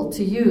tool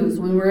to use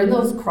when we're in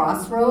those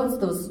crossroads,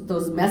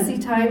 those messy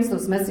times,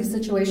 those messy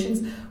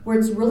situations, where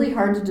it's really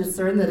hard to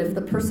discern that if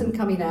the person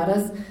coming at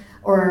us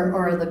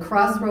or the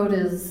crossroad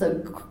is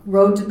a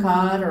road to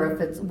God, or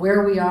if it's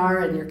where we are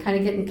and you're kind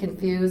of getting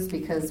confused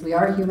because we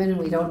are human and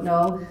we don't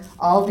know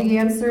all the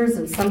answers,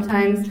 and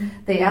sometimes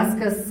they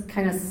ask us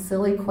kind of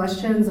silly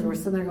questions and we're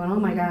sitting there going, oh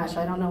my gosh,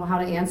 I don't know how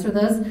to answer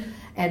this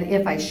and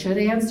if I should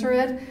answer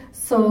it.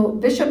 So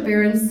Bishop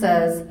Behrens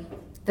says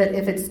that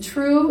if it's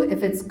true,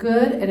 if it's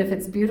good, and if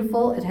it's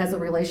beautiful, it has a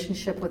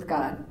relationship with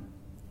God.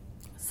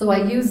 So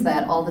I use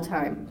that all the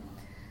time.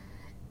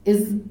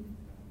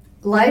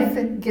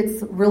 Life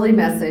gets really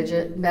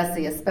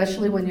messy,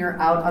 especially when you're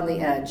out on the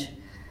edge.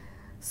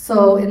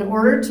 So in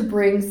order to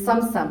bring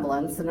some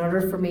semblance, in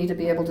order for me to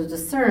be able to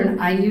discern,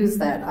 I use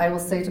that. I will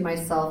say to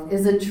myself,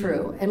 is it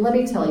true? And let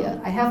me tell you,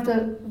 I have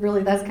to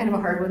really, that's kind of a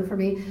hard one for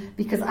me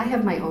because I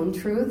have my own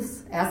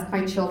truths. Ask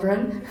my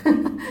children.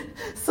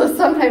 So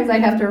sometimes I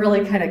have to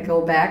really kind of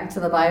go back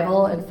to the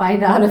Bible and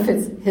find out if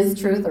it's his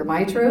truth or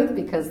my truth,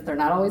 because they're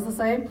not always the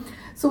same.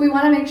 So we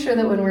want to make sure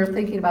that when we're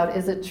thinking about,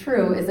 is it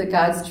true? Is it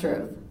God's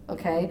truth?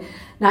 Okay?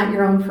 Not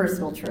your own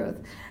personal truth.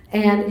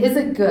 And is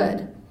it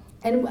good?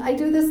 And I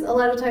do this a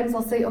lot of times.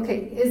 I'll say, okay,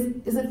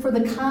 is it for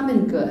the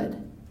common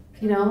good?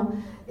 You know,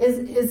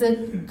 is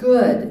it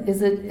good?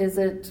 Is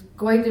it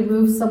going to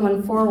move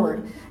someone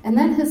forward? And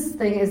then his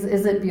thing is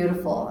it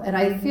beautiful? And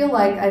I feel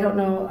like, I don't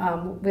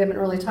know, we haven't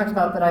really talked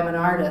about, but I'm an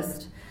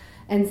artist.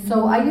 And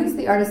so I use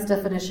the artist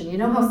definition. You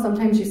know how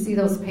sometimes you see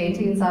those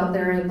paintings out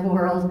there in the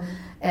world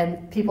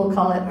and people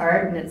call it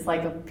art, and it's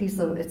like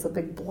it's a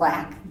big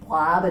black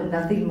blob and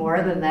nothing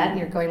more than that, and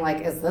you're going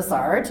like, is this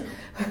art?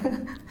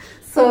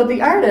 So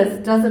the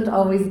artist doesn't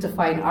always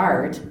define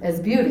art as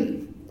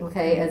beauty,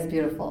 okay, as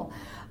beautiful.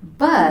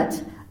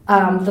 But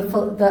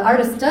the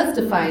artist does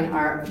define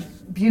art,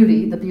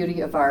 beauty, the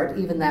beauty of art,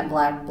 even that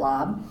black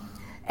blob,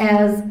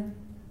 as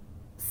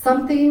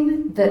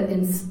something that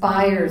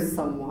inspires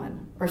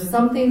someone or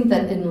something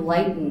that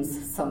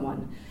enlightens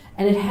someone.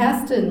 And it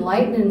has to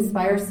enlighten and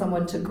inspire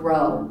someone to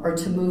grow or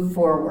to move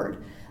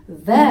forward.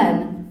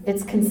 Then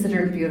it's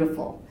considered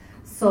beautiful.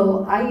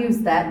 So I use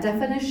that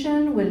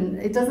definition when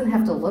it doesn't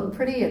have to look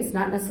pretty. It's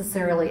not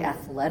necessarily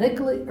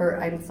aesthetically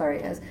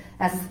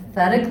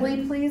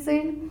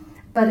pleasing,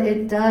 but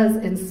it does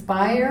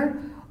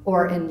inspire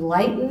or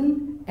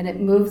enlighten, and it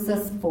moves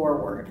us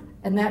forward.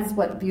 And that's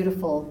what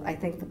beautiful, I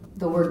think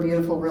the word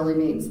beautiful really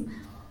means.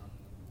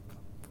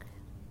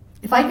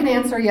 If I can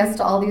answer yes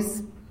to all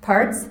these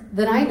parts,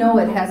 then I know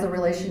it has a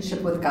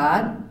relationship with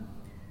God.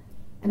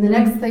 And the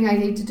next thing I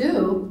need to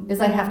do is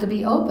I have to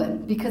be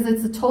open, because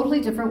it's a totally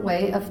different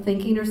way of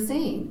thinking or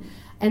seeing.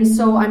 And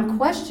so I'm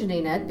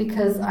questioning it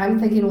because I'm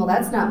thinking, well,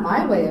 that's not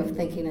my way of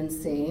thinking and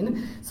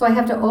seeing. So I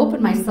have to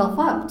open myself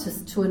up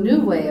to a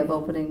new way of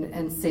thinking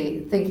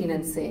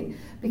and seeing.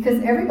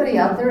 Because everybody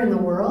out there in the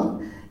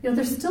world, you know,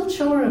 they're still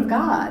children of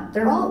God.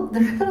 They're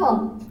not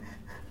all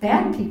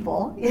bad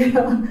people, you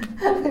know.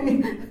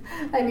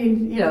 I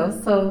mean, you know,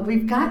 so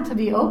we've got to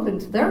be open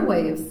to their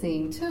way of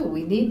seeing too.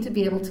 We need to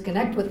be able to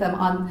connect with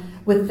them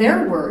with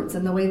their words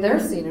and the way they're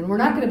seeing. And we're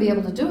not going to be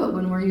able to do it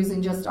when we're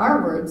using just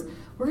our words.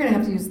 We're going to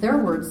have to use their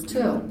words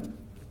too.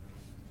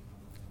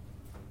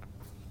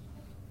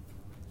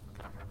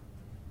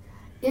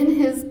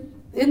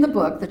 In the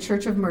book, The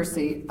Church of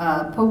Mercy,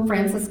 Pope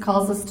Francis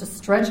calls us to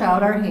stretch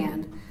out our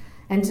hand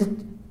and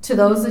to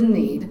those in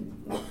need.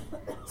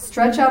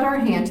 Stretch out our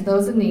hand to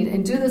those in need,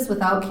 and do this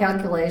without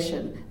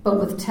calculation, but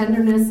with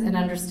tenderness and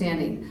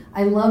understanding.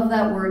 I love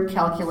that word,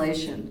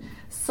 calculation.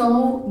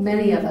 So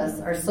many of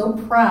us are so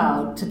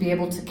proud to be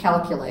able to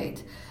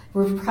calculate.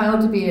 We're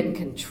proud to be in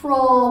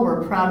control.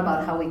 We're proud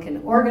about how we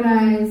can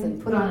organize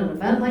and put on an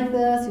event like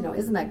this.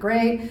 Isn't that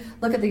great?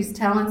 Look at these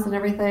talents and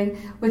everything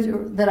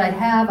that I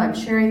have. I'm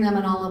sharing them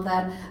and all of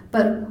that.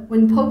 But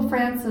when Pope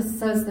Francis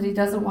says that he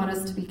doesn't want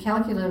us to be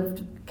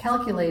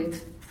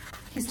calculate,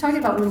 he's talking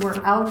about when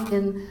we're out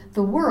in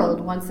the world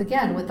once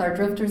again with our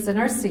drifters and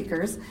our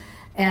seekers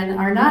and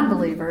our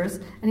non-believers.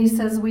 And he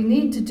says we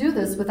need to do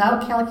this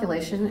without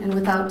calculation and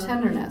without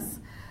tenderness.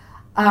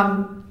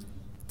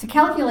 To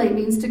calculate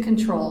means to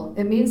control.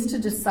 It means to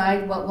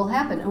decide what will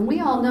happen. And we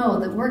all know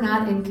that we're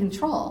not in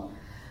control.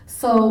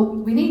 So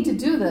we need to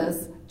do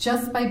this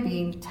just by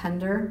being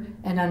tender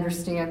and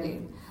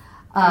understanding.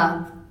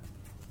 But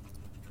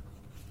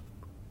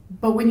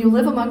when you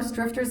live amongst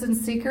drifters and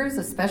seekers,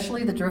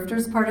 especially the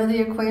drifters part of the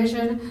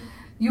equation,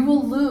 you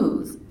will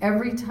lose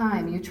every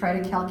time you try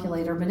to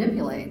calculate or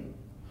manipulate.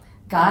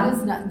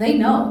 They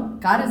know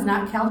God is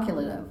not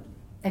calculative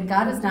and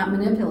God is not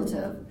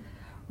manipulative.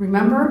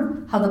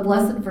 Remember how the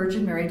Blessed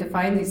Virgin Mary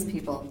defined these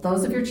people,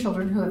 those of your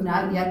children who have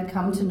not yet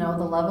come to know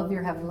the love of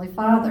your Heavenly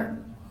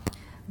Father.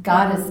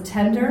 God is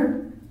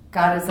tender,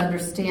 God is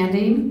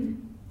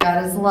understanding,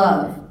 God is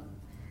love.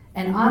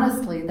 And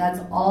honestly, that's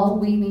all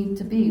we need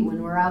to be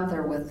when we're out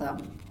there with them.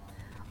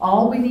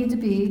 All we need to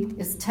be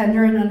is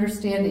tender and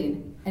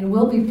understanding, and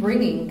we'll be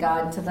bringing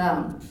God to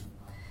them.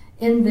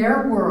 In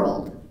their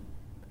world,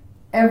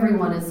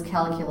 everyone is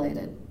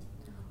calculated,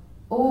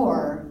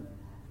 or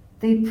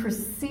they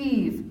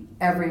perceive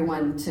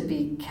everyone to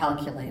be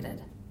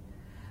calculated.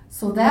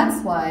 So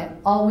that's why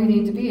all we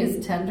need to be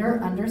is tender,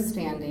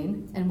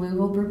 understanding, and we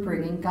will be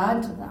bringing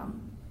God to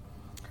them.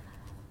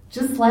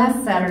 Just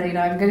last Saturday,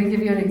 now I'm going to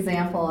give you an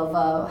example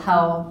of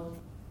how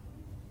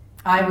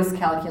I was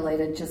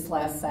calculated just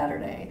last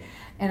Saturday.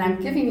 And I'm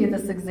giving you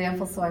this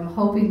example so I'm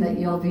hoping that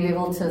you'll be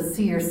able to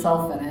see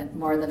yourself in it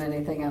more than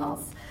anything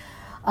else.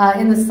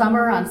 In the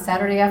summer, on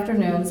Saturday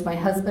afternoons, my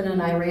husband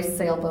and I race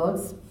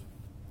sailboats.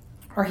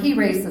 Or he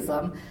races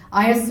them.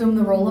 I assume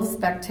the role of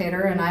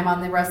spectator, and I'm on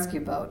the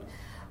rescue boat.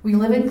 We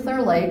live in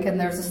Clear Lake, and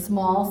there's a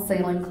small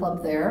sailing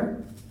club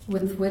there,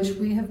 with which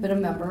we have been a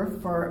member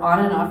on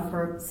and off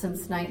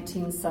since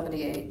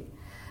 1978.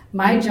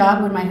 My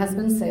job when my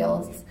husband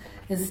sails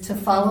is to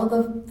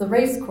follow the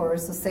race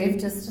course a safe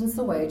distance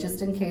away,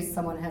 just in case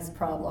someone has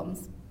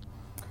problems,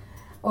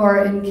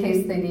 or in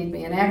case they need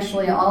me. And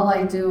actually, all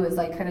I do is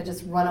I kind of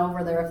just run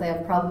over there if they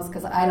have problems,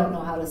 because I don't know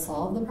how to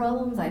solve the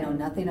problems. I know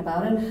nothing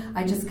about it.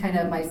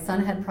 My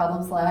son had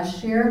problems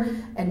last year,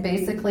 and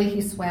basically he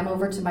swam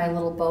over to my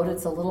little boat.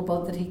 It's a little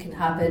boat that he can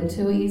hop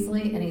into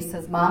easily, and he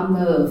says, "Mom,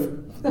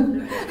 move."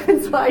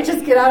 And so I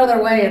just get out of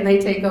their way, and they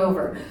take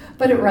over.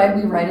 But we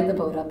righted the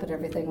boat up, and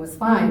everything was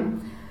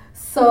fine.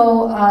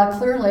 So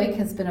Clear Lake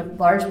has been a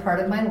large part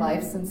of my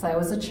life since I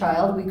was a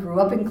child. We grew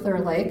up in Clear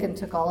Lake and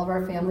took all of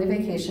our family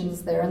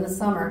vacations there in the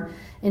summer.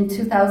 In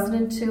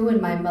 2002,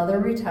 when my mother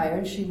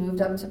retired, she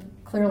moved up to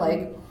Clear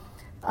Lake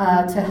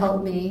to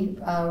help me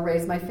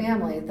raise my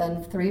family.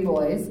 Then 3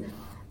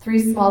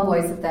 small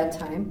boys at that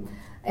time.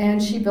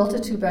 And she built a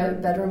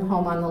 2-bedroom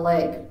home on the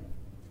lake,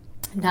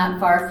 not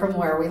far from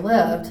where we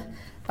lived.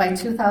 By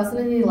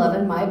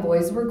 2011, my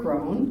boys were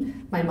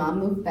grown. My mom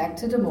moved back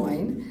to Des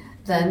Moines.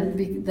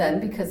 Then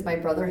because my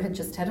brother had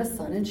just had a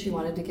son and she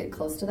wanted to get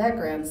close to that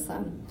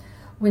grandson.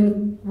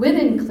 When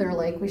in Clear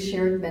Lake, we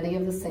shared many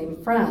of the same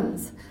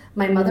friends.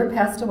 My mother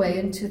passed away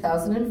in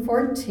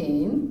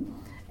 2014,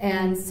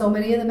 and so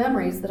many of the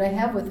memories that I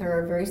have with her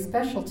are very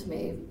special to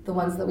me, the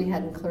ones that we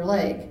had in Clear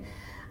Lake.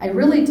 I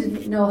really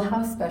didn't know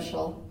how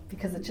special,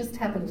 because it just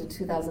happened in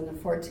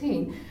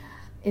 2014,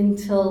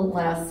 until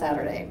last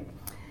Saturday.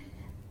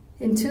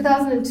 In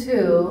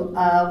 2002,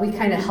 we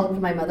kind of helped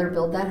my mother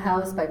build that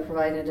house by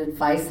providing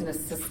advice and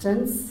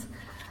assistance.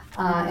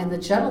 And the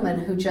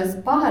gentleman who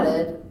just bought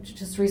it,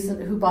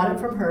 who bought it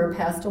from her,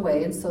 passed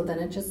away, and so then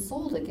it just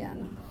sold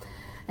again.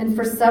 And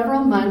for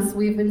several months,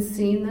 we've been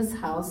seeing this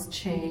house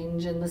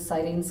change and the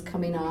siding's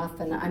coming off.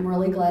 And I'm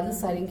really glad the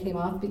siding came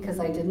off, because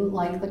I didn't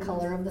like the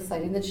color of the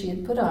siding that she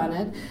had put on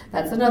it.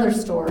 That's another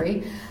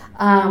story.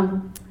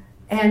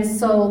 And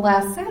so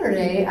last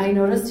Saturday, I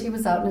noticed he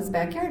was out in his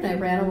backyard,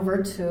 and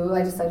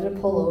I decided to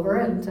pull over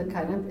and to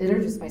kind of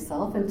introduce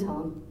myself and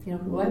tell him,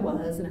 who I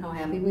was and how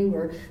happy we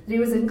were that he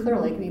was in Clear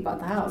Lake and he bought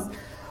the house.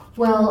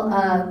 Well,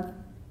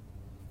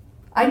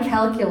 I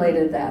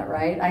calculated that,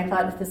 right? I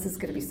thought, if this is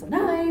going to be so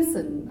nice,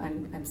 and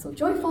I'm so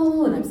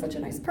joyful, and I'm such a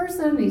nice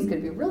person, he's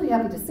going to be really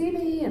happy to see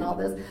me and all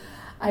this.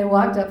 I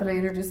walked up and I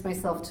introduced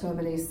myself to him,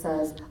 and he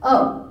says,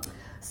 "Oh,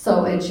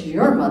 so it's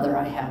your mother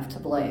I have to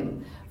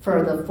blame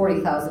for the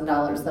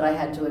 $40,000 that I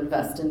had to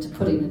invest into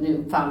putting a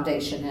new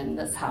foundation in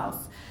this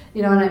house."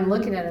 And I'm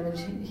looking at him, and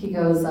he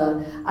goes,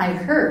 "I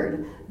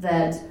heard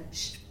that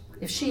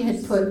if she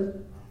had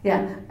put,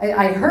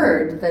 I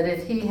heard that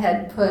if she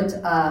had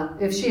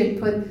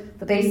put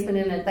the basement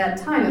in at that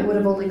time, it would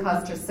have only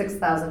cost her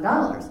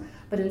 $6,000.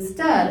 But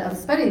instead of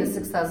spending the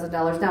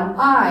 $6,000, now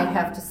I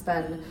have to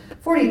spend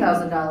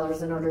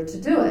 $40,000 in order to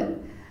do it."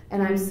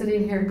 And I'm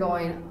sitting here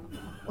going,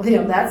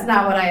 That's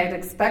not what I had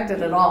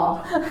expected at all.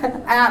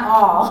 At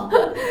all.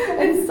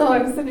 And so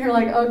I'm sitting here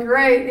like, oh,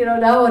 great.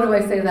 Now what do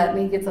I say to that? And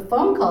he gets a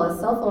phone call. His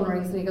cell phone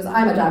rings, and he goes,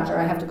 I'm a doctor.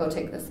 I have to go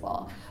take this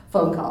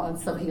phone call. And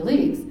so he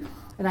leaves.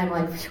 And I'm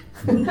like,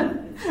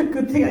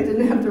 good thing I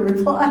didn't have to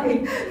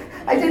reply.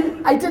 I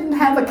didn't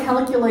have a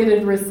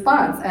calculated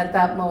response at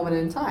that moment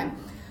in time.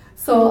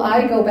 So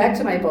I go back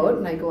to my boat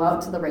and I go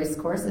out to the race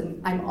course, and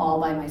I'm all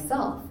by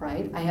myself,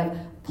 right? I have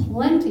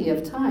plenty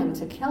of time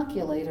to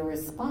calculate a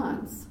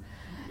response.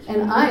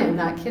 And I am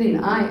not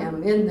kidding. I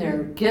am in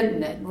there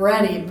getting it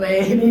ready,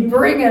 baby.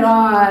 Bring it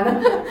on.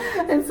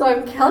 And so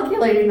I'm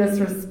calculating this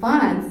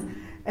response,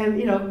 and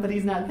but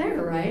he's not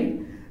there, right?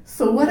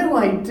 So what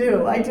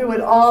do? I do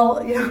what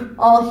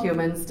all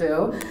humans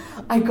do.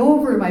 I go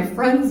over to my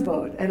friend's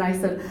boat, and I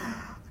said,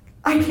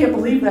 I can't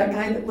believe that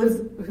guy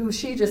who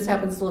she just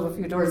happens to live a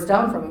few doors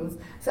down from him.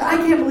 So I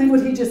can't believe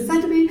what he just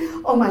said to me.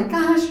 Oh my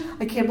gosh,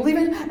 I can't believe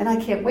it. And I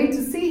can't wait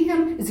to see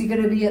him. Is he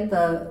going to be at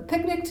the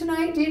picnic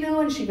tonight? Do you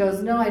know? And she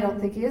goes, no, I don't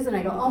think he is. And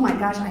I go, oh my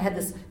gosh, I had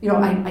this,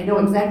 I know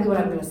exactly what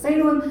I'm going to say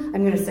to him.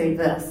 I'm going to say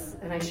this.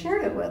 And I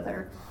shared it with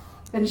her.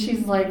 And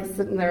she's like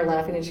sitting there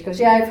laughing, and she goes,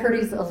 yeah, I've heard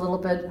he's a little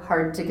bit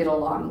hard to get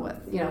along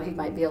with. He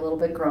might be a little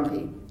bit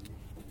grumpy.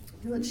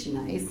 Isn't she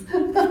nice?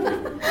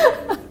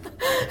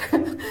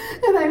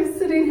 And I'm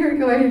sitting here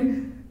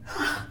going,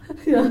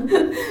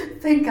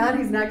 thank God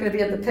he's not going to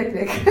be at the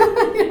picnic.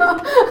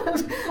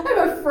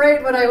 I'm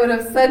afraid what I would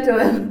have said to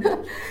him.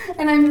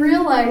 And I'm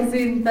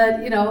realizing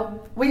that,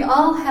 we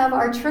all have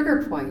our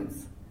trigger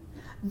points.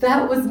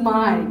 That was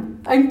mine.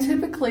 I'm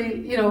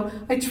typically,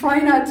 I try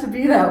not to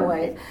be that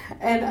way.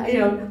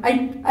 And,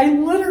 I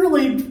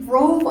literally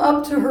drove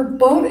up to her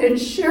boat and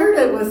shared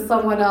it with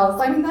someone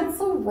else. I mean, that's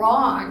so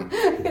wrong.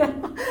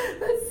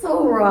 That's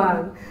so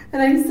wrong.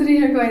 And I'm sitting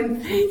here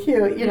going, thank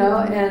you,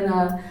 and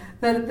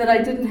that I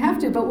didn't have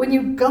to. But when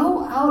you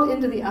go out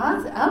into the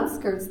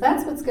outskirts,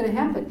 that's what's going to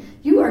happen.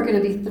 You are going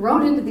to be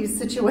thrown into these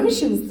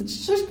situations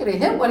that's just going to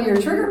hit one of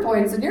your trigger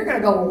points, and you're going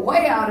to go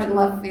way out in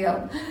left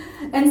field.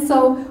 And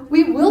so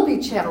we will be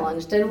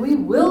challenged, and we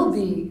will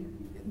be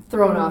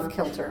thrown off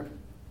kilter.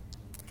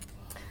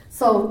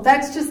 So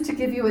that's just to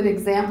give you an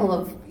example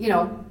of,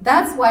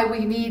 that's why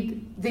we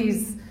need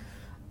these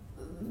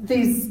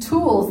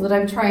tools that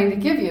I'm trying to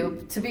give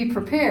you to be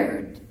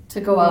prepared to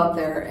go out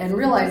there and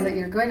realize that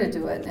you're going to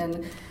do it.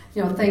 And,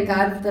 thank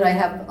God that I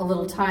have a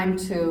little time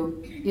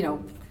to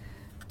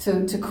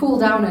cool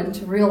down and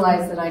to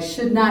realize that I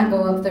should not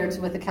go up there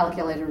with a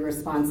calculated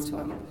response to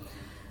him.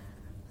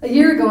 A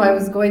year ago, I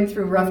was going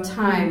through rough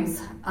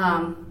times,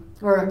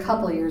 or a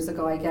couple of years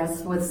ago, I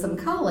guess, with some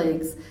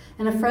colleagues,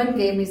 and a friend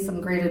gave me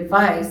some great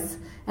advice,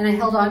 and I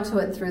held on to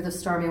it through the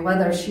stormy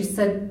weather. She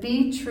said,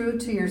 be true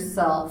to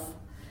yourself.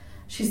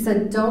 She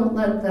said, don't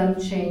let them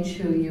change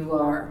who you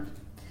are.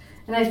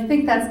 And I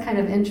think that's kind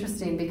of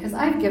interesting, because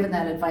I've given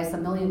that advice a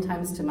million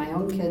times to my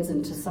own kids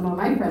and to some of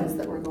my friends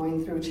that were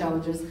going through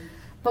challenges.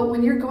 But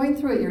when you're going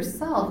through it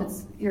yourself,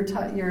 you're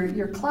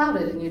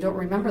clouded and you don't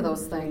remember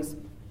those things.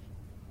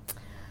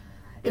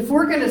 If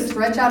we're going to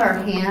stretch out our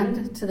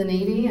hand to the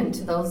needy and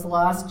to those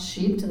lost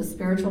sheep, to the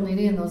spiritual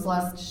needy and those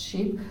lost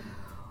sheep,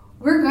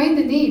 we're going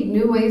to need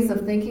new ways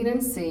of thinking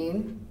and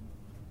seeing.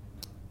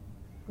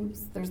 Oops,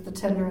 there's the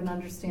tender and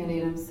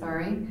understanding, I'm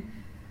sorry.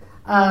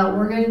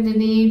 We're going to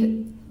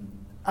need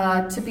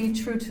to be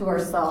true to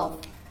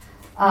ourselves.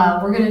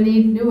 We're going to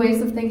need new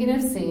ways of thinking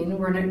and seeing.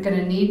 We're going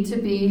to need to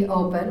be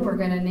open. We're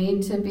going to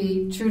need to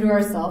be true to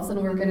ourselves,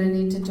 and we're going to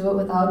need to do it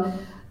without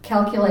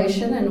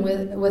calculation and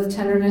with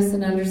tenderness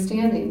and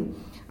understanding.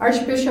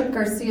 Archbishop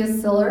Garcia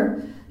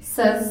Siller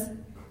says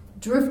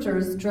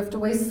drifters drift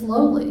away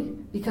slowly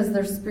because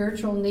their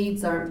spiritual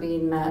needs aren't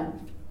being met.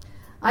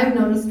 I've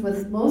noticed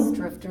with most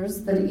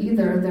drifters that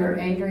either they're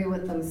angry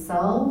with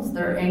themselves,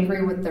 they're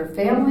angry with their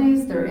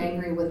families, they're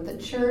angry with the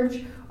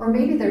church, or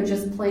maybe they're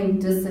just plain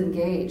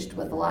disengaged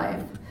with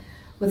life.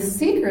 With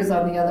seekers,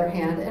 on the other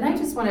hand, and I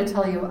just want to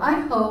tell you, I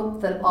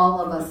hope that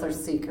all of us are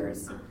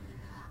seekers.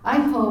 I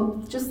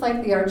hope, just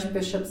like the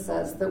Archbishop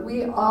says, that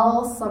we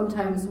all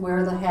sometimes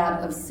wear the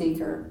hat of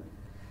seeker.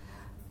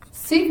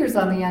 Seekers,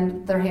 on the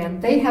other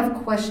hand, they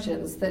have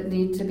questions that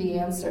need to be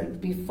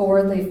answered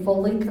before they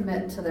fully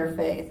commit to their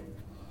faith.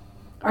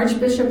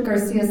 Archbishop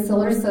Garcia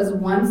Siller says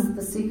once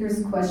the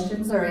seeker's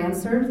questions are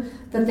answered,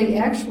 that they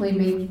actually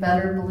make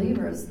better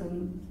believers,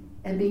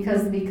 and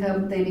because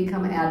they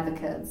become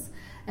advocates.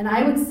 And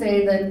I would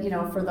say that,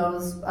 for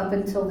those up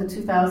until the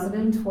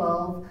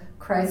 2012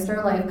 Christ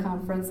Our Life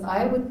Conference,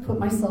 I would put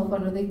myself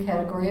under the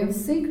category of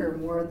seeker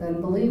more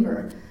than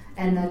believer.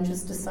 And then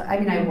just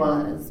decide, I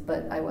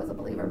was a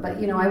believer. But,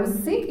 I was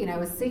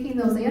seeking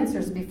those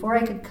answers before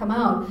I could come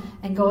out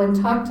and go and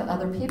talk to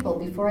other people,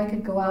 before I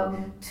could go out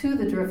to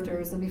the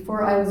drifters, and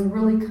before I was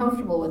really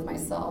comfortable with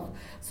myself.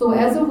 So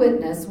as a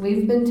witness,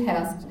 we've been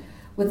tasked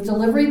with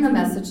delivering the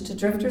message to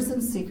drifters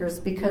and seekers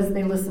because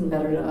they listen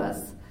better to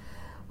us.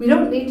 We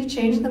don't need to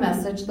change the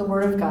message, the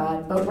Word of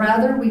God, but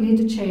rather we need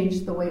to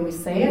change the way we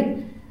say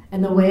it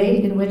and the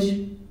way in which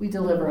we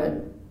deliver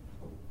it.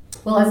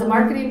 Well, as a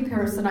marketing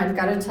person, I've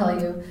got to tell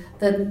you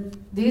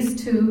that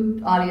These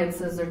two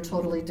audiences are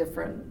totally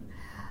different.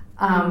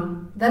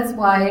 That's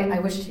why I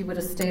wish he would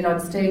have stayed on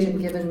stage and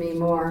given me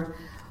more.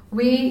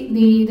 We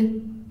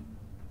need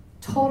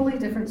totally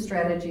different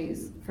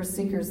strategies for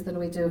seekers than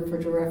we do for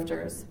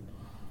drifters.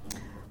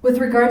 With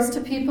regards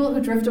to people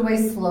who drift away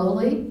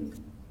slowly,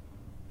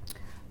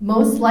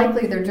 most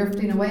likely they're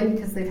drifting away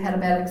because they've had a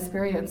bad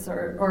experience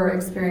or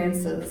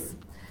experiences.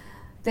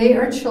 They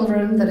are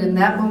children that in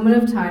that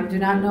moment of time do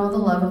not know the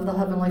love of the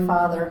Heavenly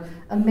Father.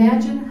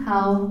 Imagine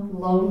how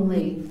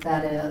lonely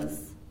that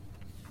is.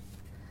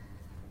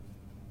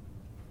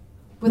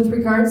 With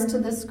regards to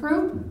this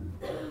group,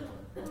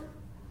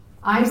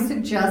 I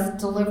suggest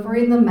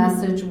delivering the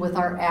message with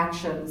our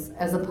actions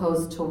as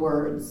opposed to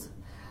words.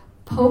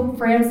 Pope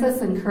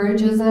Francis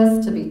encourages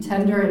us to be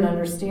tender and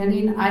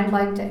understanding. I'd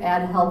like to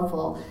add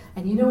helpful.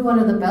 And you know one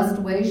of the best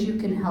ways you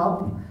can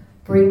help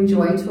bring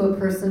joy to a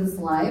person's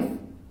life?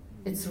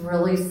 It's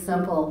really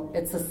simple.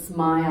 It's a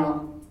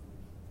smile.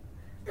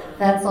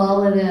 That's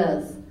all it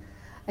is.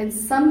 And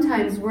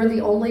sometimes we're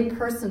the only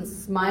person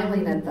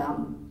smiling at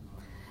them.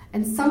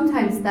 And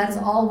sometimes that's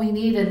all we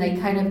need, and they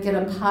kind of get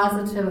a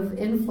positive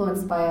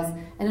influence by us,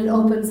 and it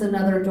opens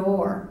another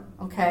door,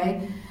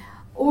 okay?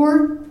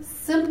 Or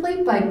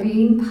simply by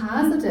being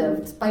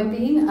positive, by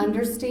being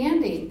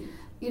understanding.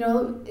 You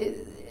know,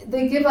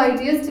 they give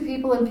ideas to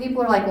people, and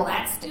people are like, well,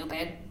 that's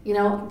stupid. You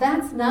know,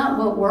 that's not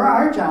what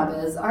our job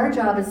is. Our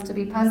job is to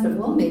be positive.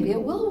 Well, maybe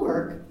it will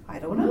work. I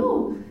don't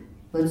know.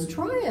 Let's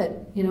try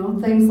it. You know,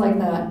 things like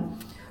that.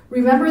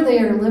 Remember, they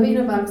are living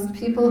amongst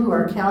people who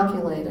are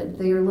calculated.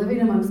 They are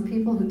living amongst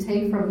people who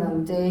take from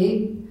them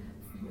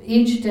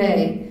each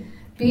day.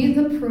 Be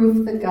the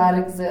proof that God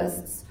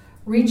exists.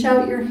 Reach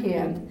out your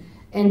hand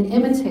and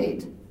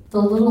imitate the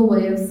little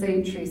way of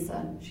St.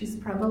 Teresa. She's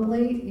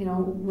probably, you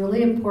know,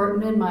 really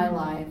important in my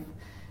life.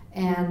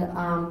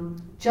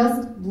 And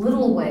just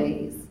little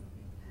ways.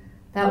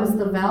 That was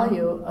the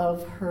value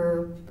of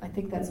her. I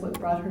think that's what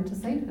brought her to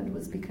sainthood,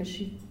 was because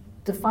she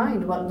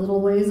defined what little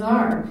ways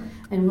are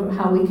and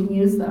how we can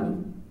use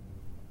them.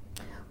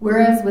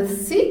 Whereas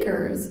with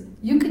seekers,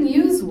 you can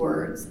use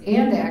words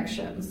and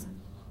actions.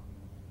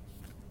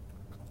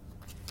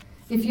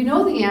 If you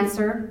know the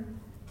answer,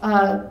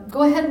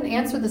 go ahead and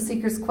answer the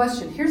seeker's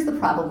question. Here's the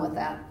problem with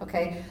that,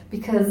 okay?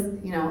 Because,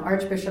 you know,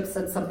 Archbishop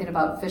said something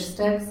about fish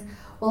sticks.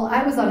 Well,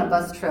 I was on a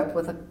bus trip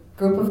with a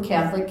group of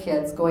Catholic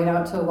kids going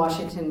out to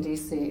Washington,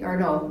 D.C., or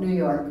no, New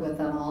York with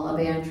them all, a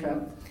band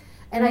trip.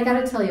 And I got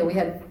to tell you, we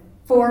had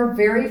 4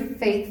 very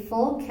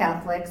faithful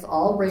Catholics,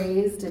 all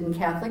raised in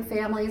Catholic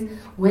families,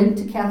 went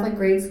to Catholic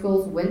grade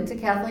schools, went to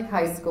Catholic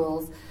high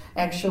schools,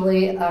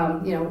 actually, you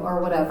know,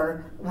 or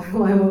whatever. I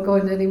won't go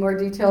into any more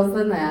details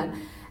than that.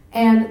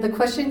 And the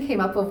question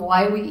came up of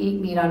why we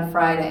eat meat on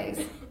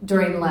Fridays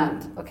during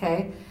Lent,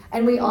 okay?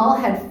 And we all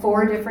had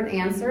 4 different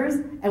answers,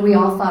 and we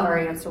all thought our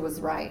answer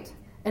was right.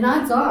 And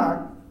odds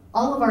are,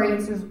 all of our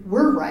answers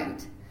were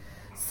right.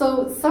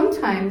 So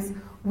sometimes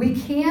we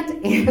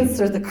can't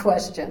answer the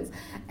questions.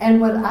 And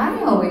what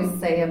I always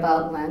say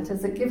about Lent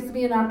is it gives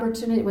me an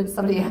opportunity, when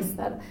somebody asks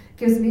that, it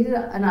gives me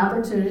an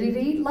opportunity to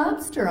eat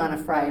lobster on a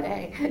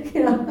Friday.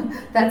 You know,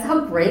 that's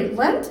how great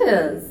Lent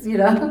is, you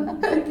know.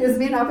 It gives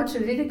me an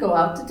opportunity to go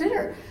out to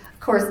dinner. Of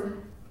course,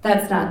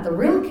 that's not the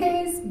real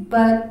case,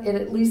 but it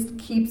at least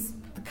keeps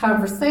the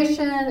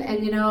conversation,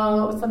 and, you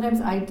know,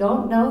 sometimes I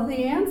don't know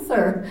the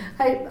answer.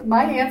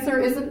 My answer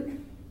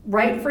isn't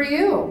right for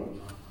you.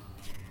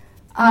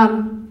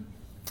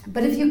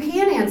 But if you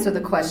can answer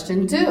the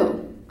question,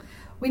 do.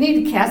 We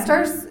need to cast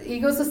our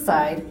egos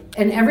aside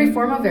and every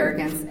form of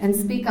arrogance and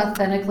speak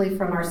authentically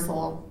from our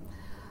soul.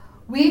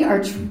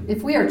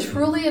 If we are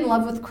truly in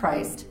love with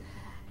Christ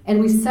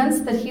and we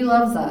sense that He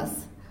loves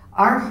us,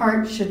 our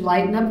heart should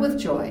lighten up with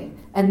joy,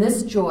 and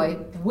this joy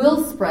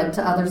will spread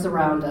to others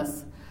around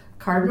us.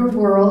 Cardinal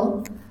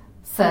Wuerl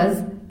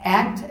says,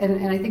 act,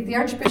 and I think the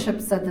Archbishop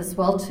said this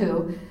well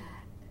too,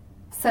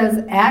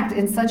 says, act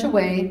in such a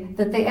way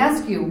that they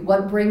ask you,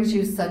 what brings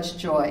you such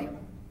joy?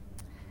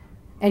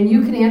 And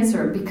you can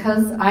answer,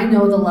 because I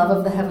know the love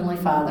of the Heavenly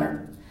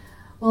Father.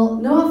 Well,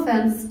 no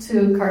offense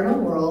to Cardinal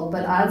Wuerl,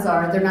 but odds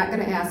are they're not going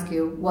to ask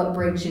you, what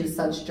brings you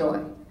such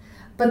joy?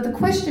 But the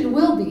question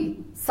will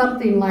be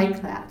something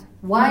like that.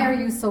 Why are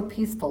you so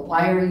peaceful?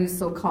 Why are you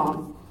so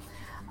calm?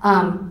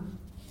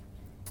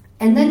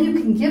 And then you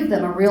can give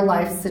them a real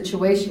life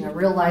situation, a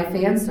real life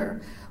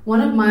answer.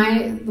 One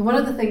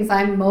of the things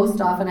I'm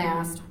most often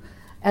asked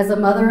as a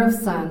mother of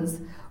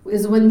sons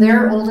is when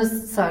their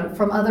oldest son,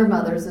 from other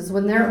mothers, is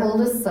when their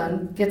oldest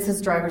son gets his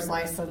driver's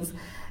license.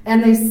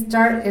 And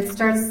it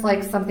starts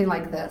like something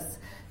like this.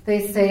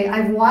 They say,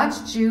 I've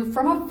watched you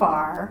from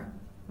afar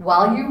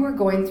while you were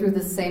going through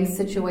the same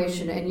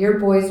situation, and your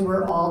boys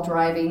were all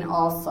driving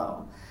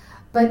also.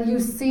 But you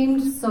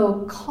seemed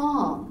so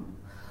calm.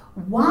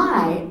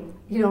 Why?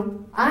 You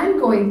know, I'm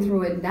going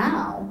through it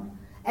now,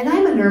 and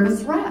I'm a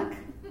nervous wreck.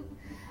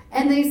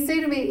 And they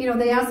say to me, you know,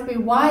 they ask me,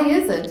 why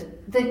is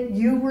it that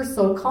you were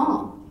so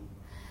calm?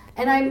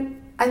 And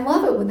I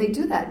love it when they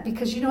do that,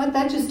 because you know what,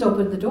 that just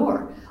opened the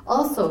door.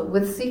 Also,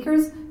 with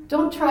seekers,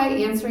 don't try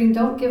answering,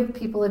 don't give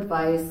people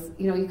advice.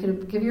 You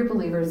can give your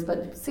believers,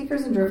 but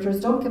seekers and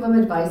drifters, don't give them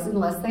advice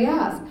unless they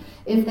ask.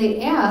 If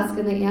they ask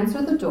and they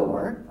answer the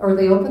door, or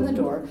they open the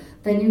door,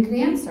 then you can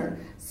answer.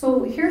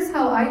 So here's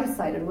how I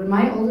decided. When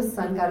my oldest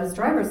son got his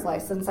driver's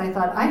license, I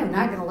thought, I am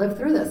not going to live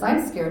through this.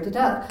 I'm scared to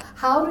death.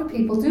 How do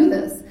people do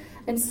this?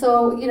 And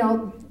so,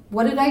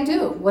 what did I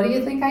do? What do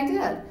you think I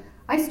did?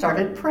 I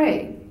started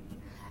praying.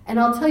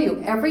 And I'll tell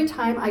you, every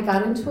time I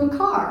got into a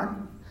car,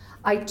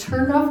 I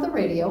turned off the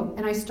radio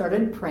and I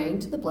started praying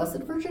to the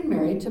Blessed Virgin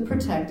Mary to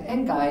protect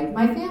and guide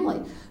my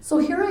family. So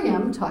here I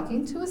am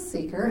talking to a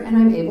seeker, and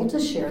I'm able to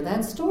share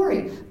that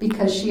story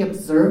because she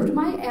observed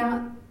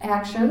my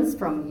actions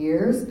from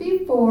years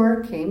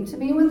before, came to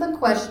me with a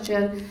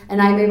question,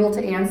 and I'm able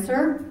to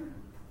answer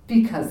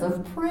because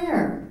of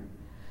prayer.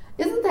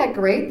 Isn't that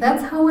great?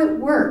 That's how it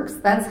works.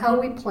 That's how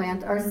we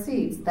plant our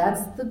seeds.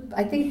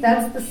 I think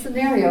that's the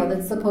scenario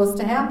that's supposed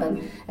to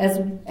happen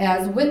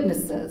as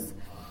witnesses.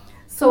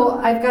 So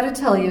I've got to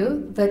tell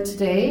you that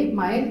today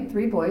my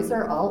 3 boys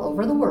are all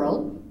over the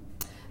world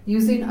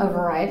using a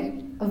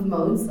variety of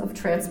modes of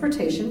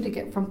transportation to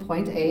get from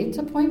point A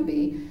to point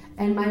B,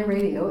 and my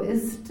radio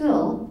is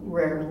still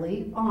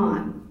rarely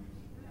on.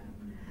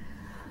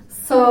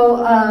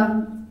 So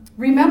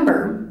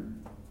remember,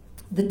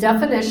 the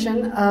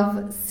definition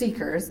of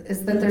seekers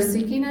is that they're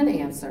seeking an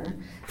answer,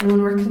 and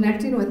when we're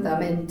connecting with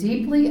them in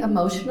deeply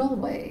emotional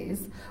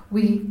ways,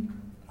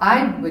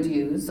 I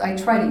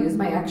try to use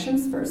my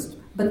actions first,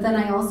 but then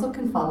I also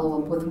can follow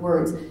up with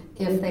words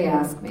if they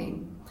ask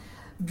me.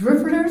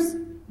 Drifters,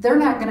 they're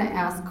not going to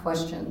ask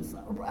questions.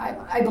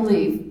 I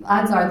believe,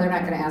 odds are they're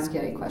not going to ask you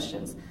any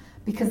questions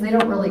because they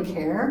don't really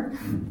care.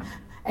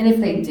 And if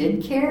they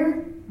did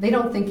care, they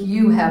don't think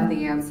you have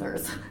the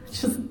answers.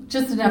 Just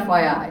an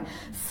FYI.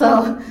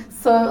 So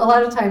a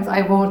lot of times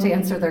I won't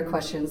answer their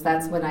questions.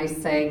 That's when I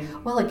say,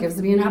 well, it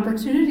gives me an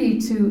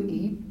opportunity to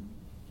eat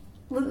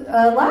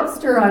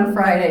lobster on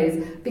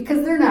Fridays,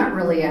 because they're not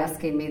really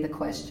asking me the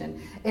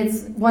question.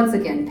 It's, once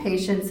again,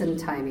 patience and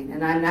timing,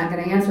 and I'm not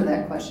going to answer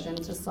that question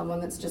to someone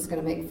that's just going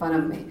to make fun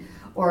of me.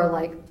 Or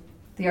like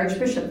the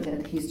Archbishop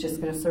did, he's just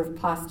going to serve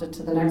pasta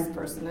to the next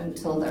person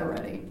until they're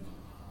ready.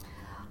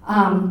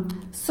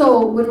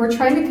 So when we're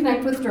trying to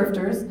connect with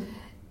drifters,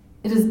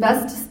 it is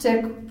best to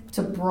stick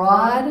to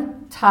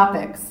broad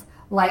topics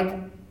like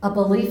a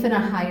belief in a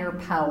higher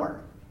power.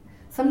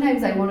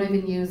 Sometimes I won't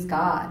even use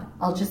God.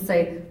 I'll just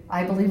say,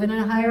 I believe in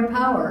a higher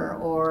power,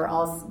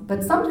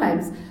 but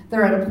sometimes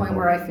they're at a point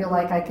where I feel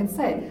like I can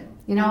say,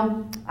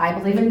 I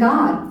believe in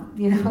God.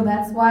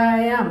 That's why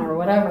I am, or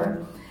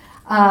whatever.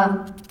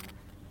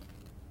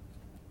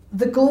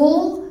 The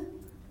goal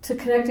to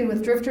connecting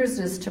with drifters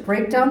is to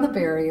break down the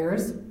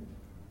barriers.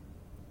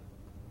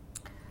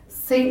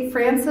 St.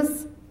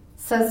 Francis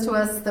says to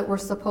us that we're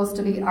supposed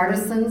to be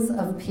artisans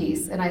of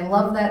peace, and I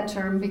love that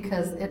term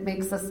because it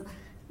makes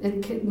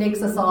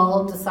us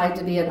all decide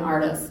to be an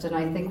artist, and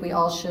I think we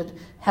all should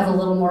have a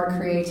little more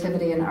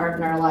creativity and art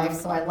in our life,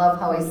 so I love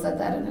how he said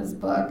that in his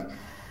book.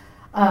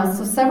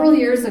 So several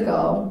years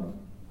ago,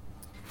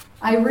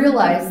 I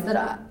realized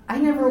that I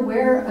never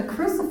wear a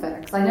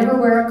crucifix. I never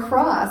wear a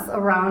cross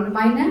around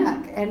my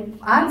neck, and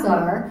odds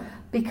are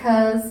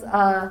because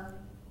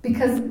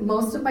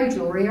most of my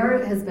jewelry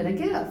has been a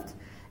gift,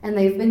 and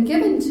they've been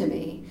given to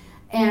me.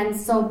 And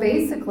so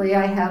basically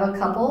I have a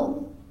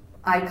couple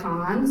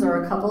icons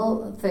or a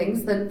couple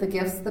things that the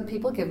gifts that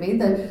people give me,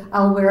 that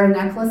I'll wear a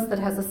necklace that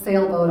has a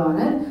sailboat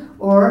on it,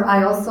 or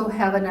I also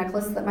have a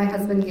necklace that my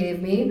husband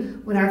gave me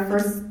when our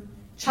first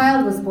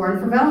child was born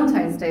for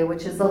Valentine's Day,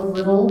 which is a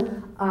little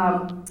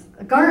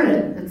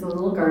garnet. It's a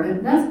little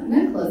garnet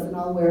necklace, and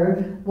I'll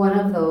wear one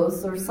of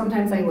those, or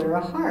sometimes I wear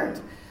a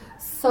heart.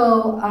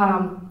 So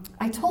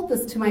I told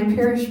this to my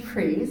parish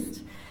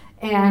priest,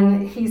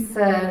 and he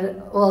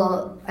said,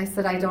 I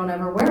said, I don't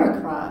ever wear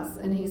a cross.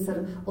 And he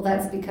said, well,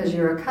 that's because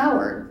you're a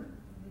coward.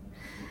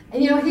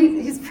 And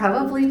he's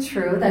probably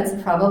true,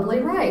 that's probably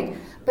right.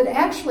 But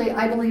actually,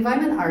 I believe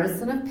I'm an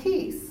artisan of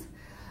peace.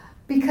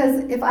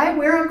 Because if I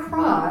wear a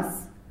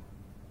cross,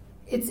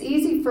 it's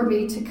easy for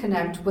me to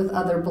connect with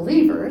other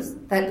believers.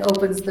 That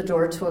opens the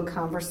door to a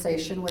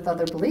conversation with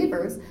other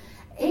believers.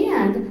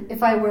 And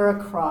if I wear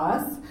a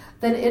cross,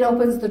 then it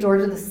opens the door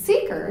to the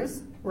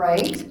seekers,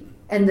 right?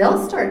 And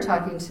they'll start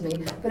talking to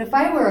me. But if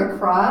I wear a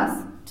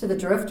cross to the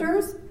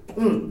drifters,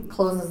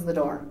 closes the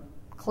door.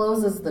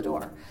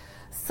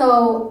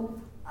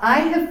 So I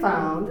have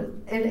found,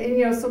 and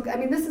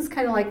this is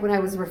kind of like when I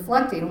was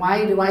reflecting,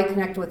 why do I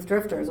connect with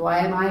drifters? Why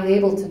am I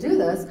able to do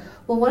this?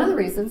 Well, one of the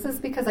reasons is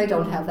because I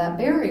don't have that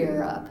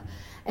barrier up.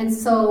 And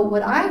so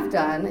what I've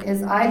done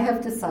is I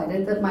have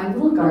decided that my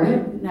little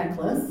garnet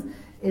necklace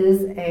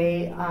is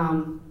it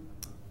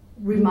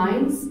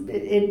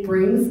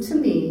brings to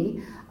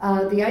me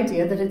the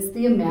idea that it's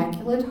the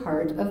Immaculate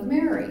Heart of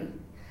Mary.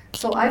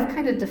 So I've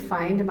kind of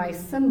defined my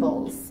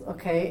symbols,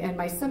 okay, and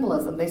my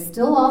symbolism. They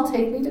still all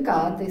take me to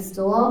God. I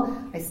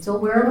still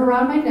wear them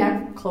around my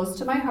neck, close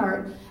to my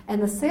heart.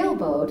 And the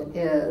sailboat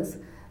is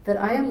that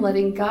I am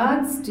letting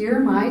God steer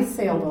my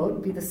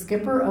sailboat, be the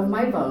skipper of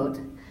my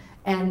boat,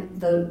 and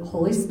the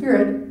Holy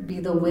Spirit be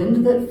the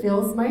wind that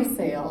fills my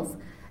sails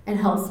and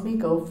helps me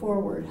go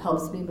forward,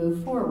 helps me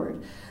move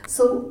forward.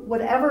 So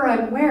whatever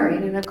I'm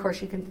wearing, and of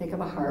course you can think of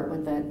a heart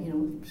with that,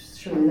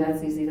 surely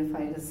that's easy to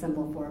find a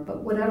symbol for,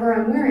 but whatever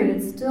I'm wearing,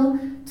 it still,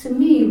 to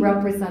me,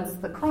 represents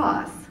the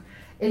cross.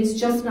 It's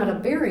just not a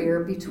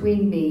barrier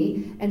between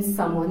me and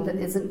someone that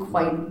isn't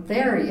quite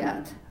there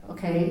yet,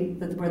 okay,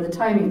 where the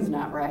timing's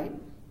not right.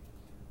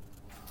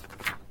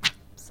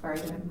 Sorry,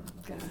 I'm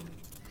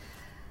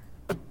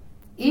gonna...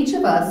 Each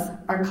of us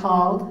are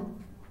called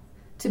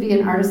to be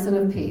an artisan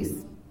of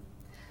peace.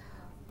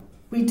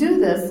 We do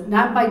this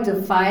not by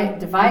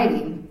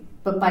dividing,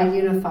 but by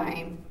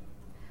unifying,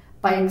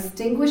 by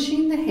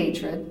extinguishing the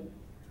hatred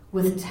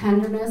with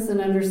tenderness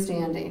and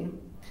understanding,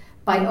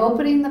 by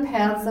opening the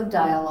paths of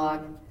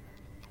dialogue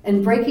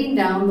and breaking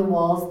down the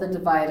walls that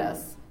divide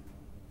us.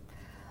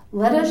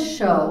 Let us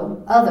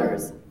show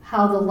others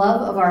how the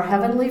love of our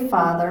Heavenly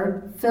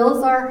Father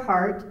fills our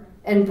heart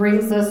and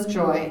brings us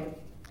joy.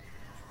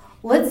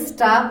 Let's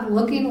stop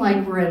looking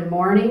like we're in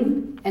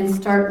mourning and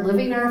start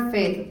living our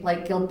faith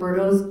like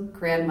Gilberto's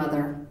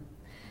grandmother,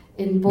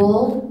 in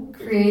bold,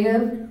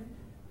 creative,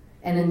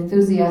 and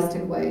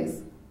enthusiastic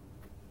ways.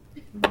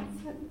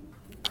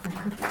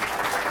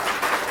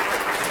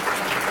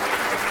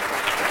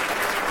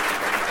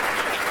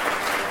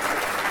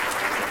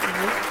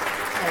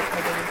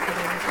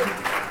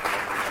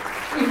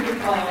 Thank you,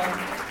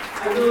 Paula.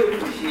 I really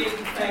appreciate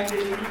the fact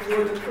that you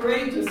were the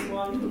courageous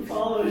one who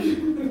followed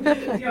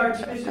the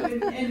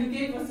Archbishop and you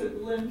gave us a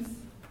glimpse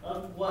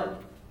of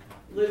what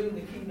living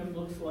the kingdom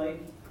looks like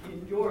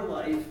in your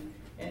life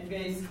and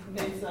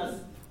makes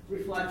us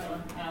reflect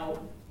on how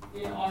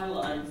in our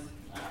lives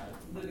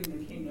living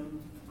the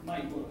kingdom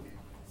might look.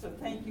 So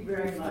thank you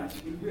very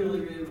much. We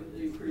really,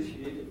 really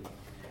appreciate it.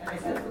 And I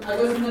said I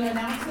wasn't going to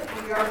announce it,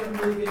 but we are going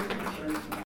to move into the church now.